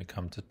together, we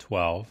come to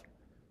 12,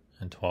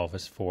 and 12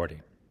 is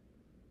 40.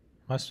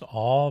 Must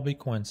all be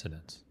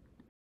coincidence.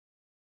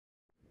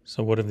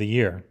 So what of the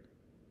year?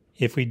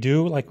 If we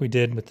do like we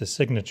did with the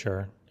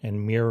signature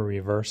and mirror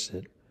reverse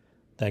it,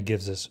 that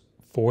gives us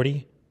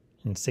 40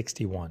 and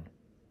 61.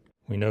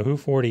 We know who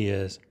 40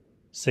 is.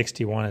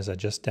 61, as I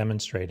just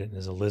demonstrated,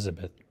 is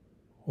Elizabeth.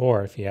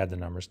 Or if you add the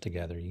numbers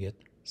together, you get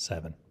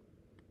 7.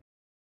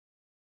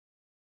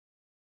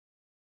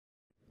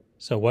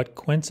 So what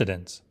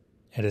coincidence?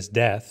 At his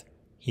death,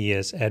 he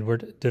is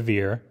Edward de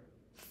Vere,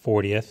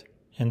 40th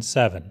and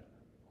 7,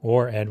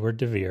 or Edward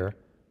de Vere,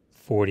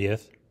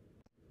 40th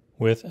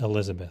with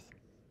Elizabeth.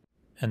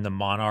 And the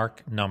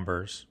monarch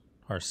numbers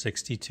are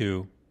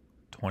 62,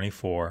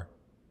 24,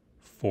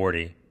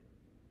 40,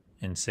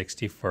 and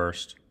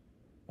 61st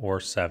or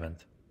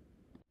 7th.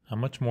 How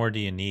much more do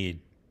you need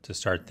to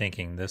start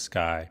thinking this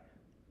guy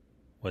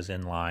was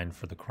in line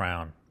for the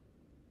crown?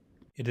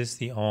 It is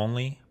the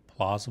only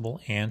plausible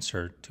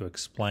answer to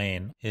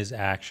explain his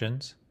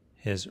actions,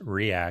 his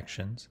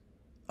reactions,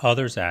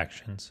 others'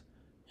 actions,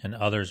 and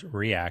others'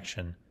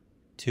 reaction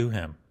to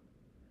him.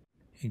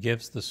 It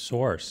gives the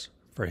source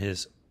for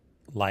his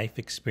life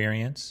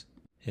experience,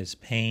 his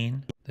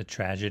pain, the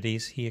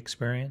tragedies he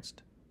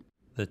experienced,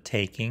 the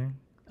taking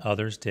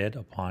others did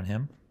upon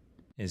him,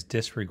 his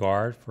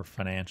disregard for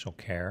financial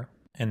care,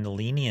 and the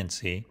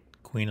leniency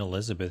Queen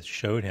Elizabeth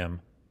showed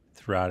him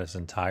throughout his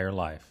entire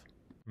life.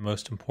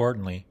 Most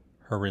importantly,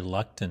 her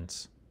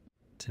reluctance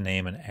to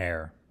name an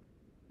heir.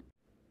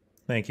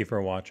 Thank you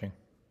for watching.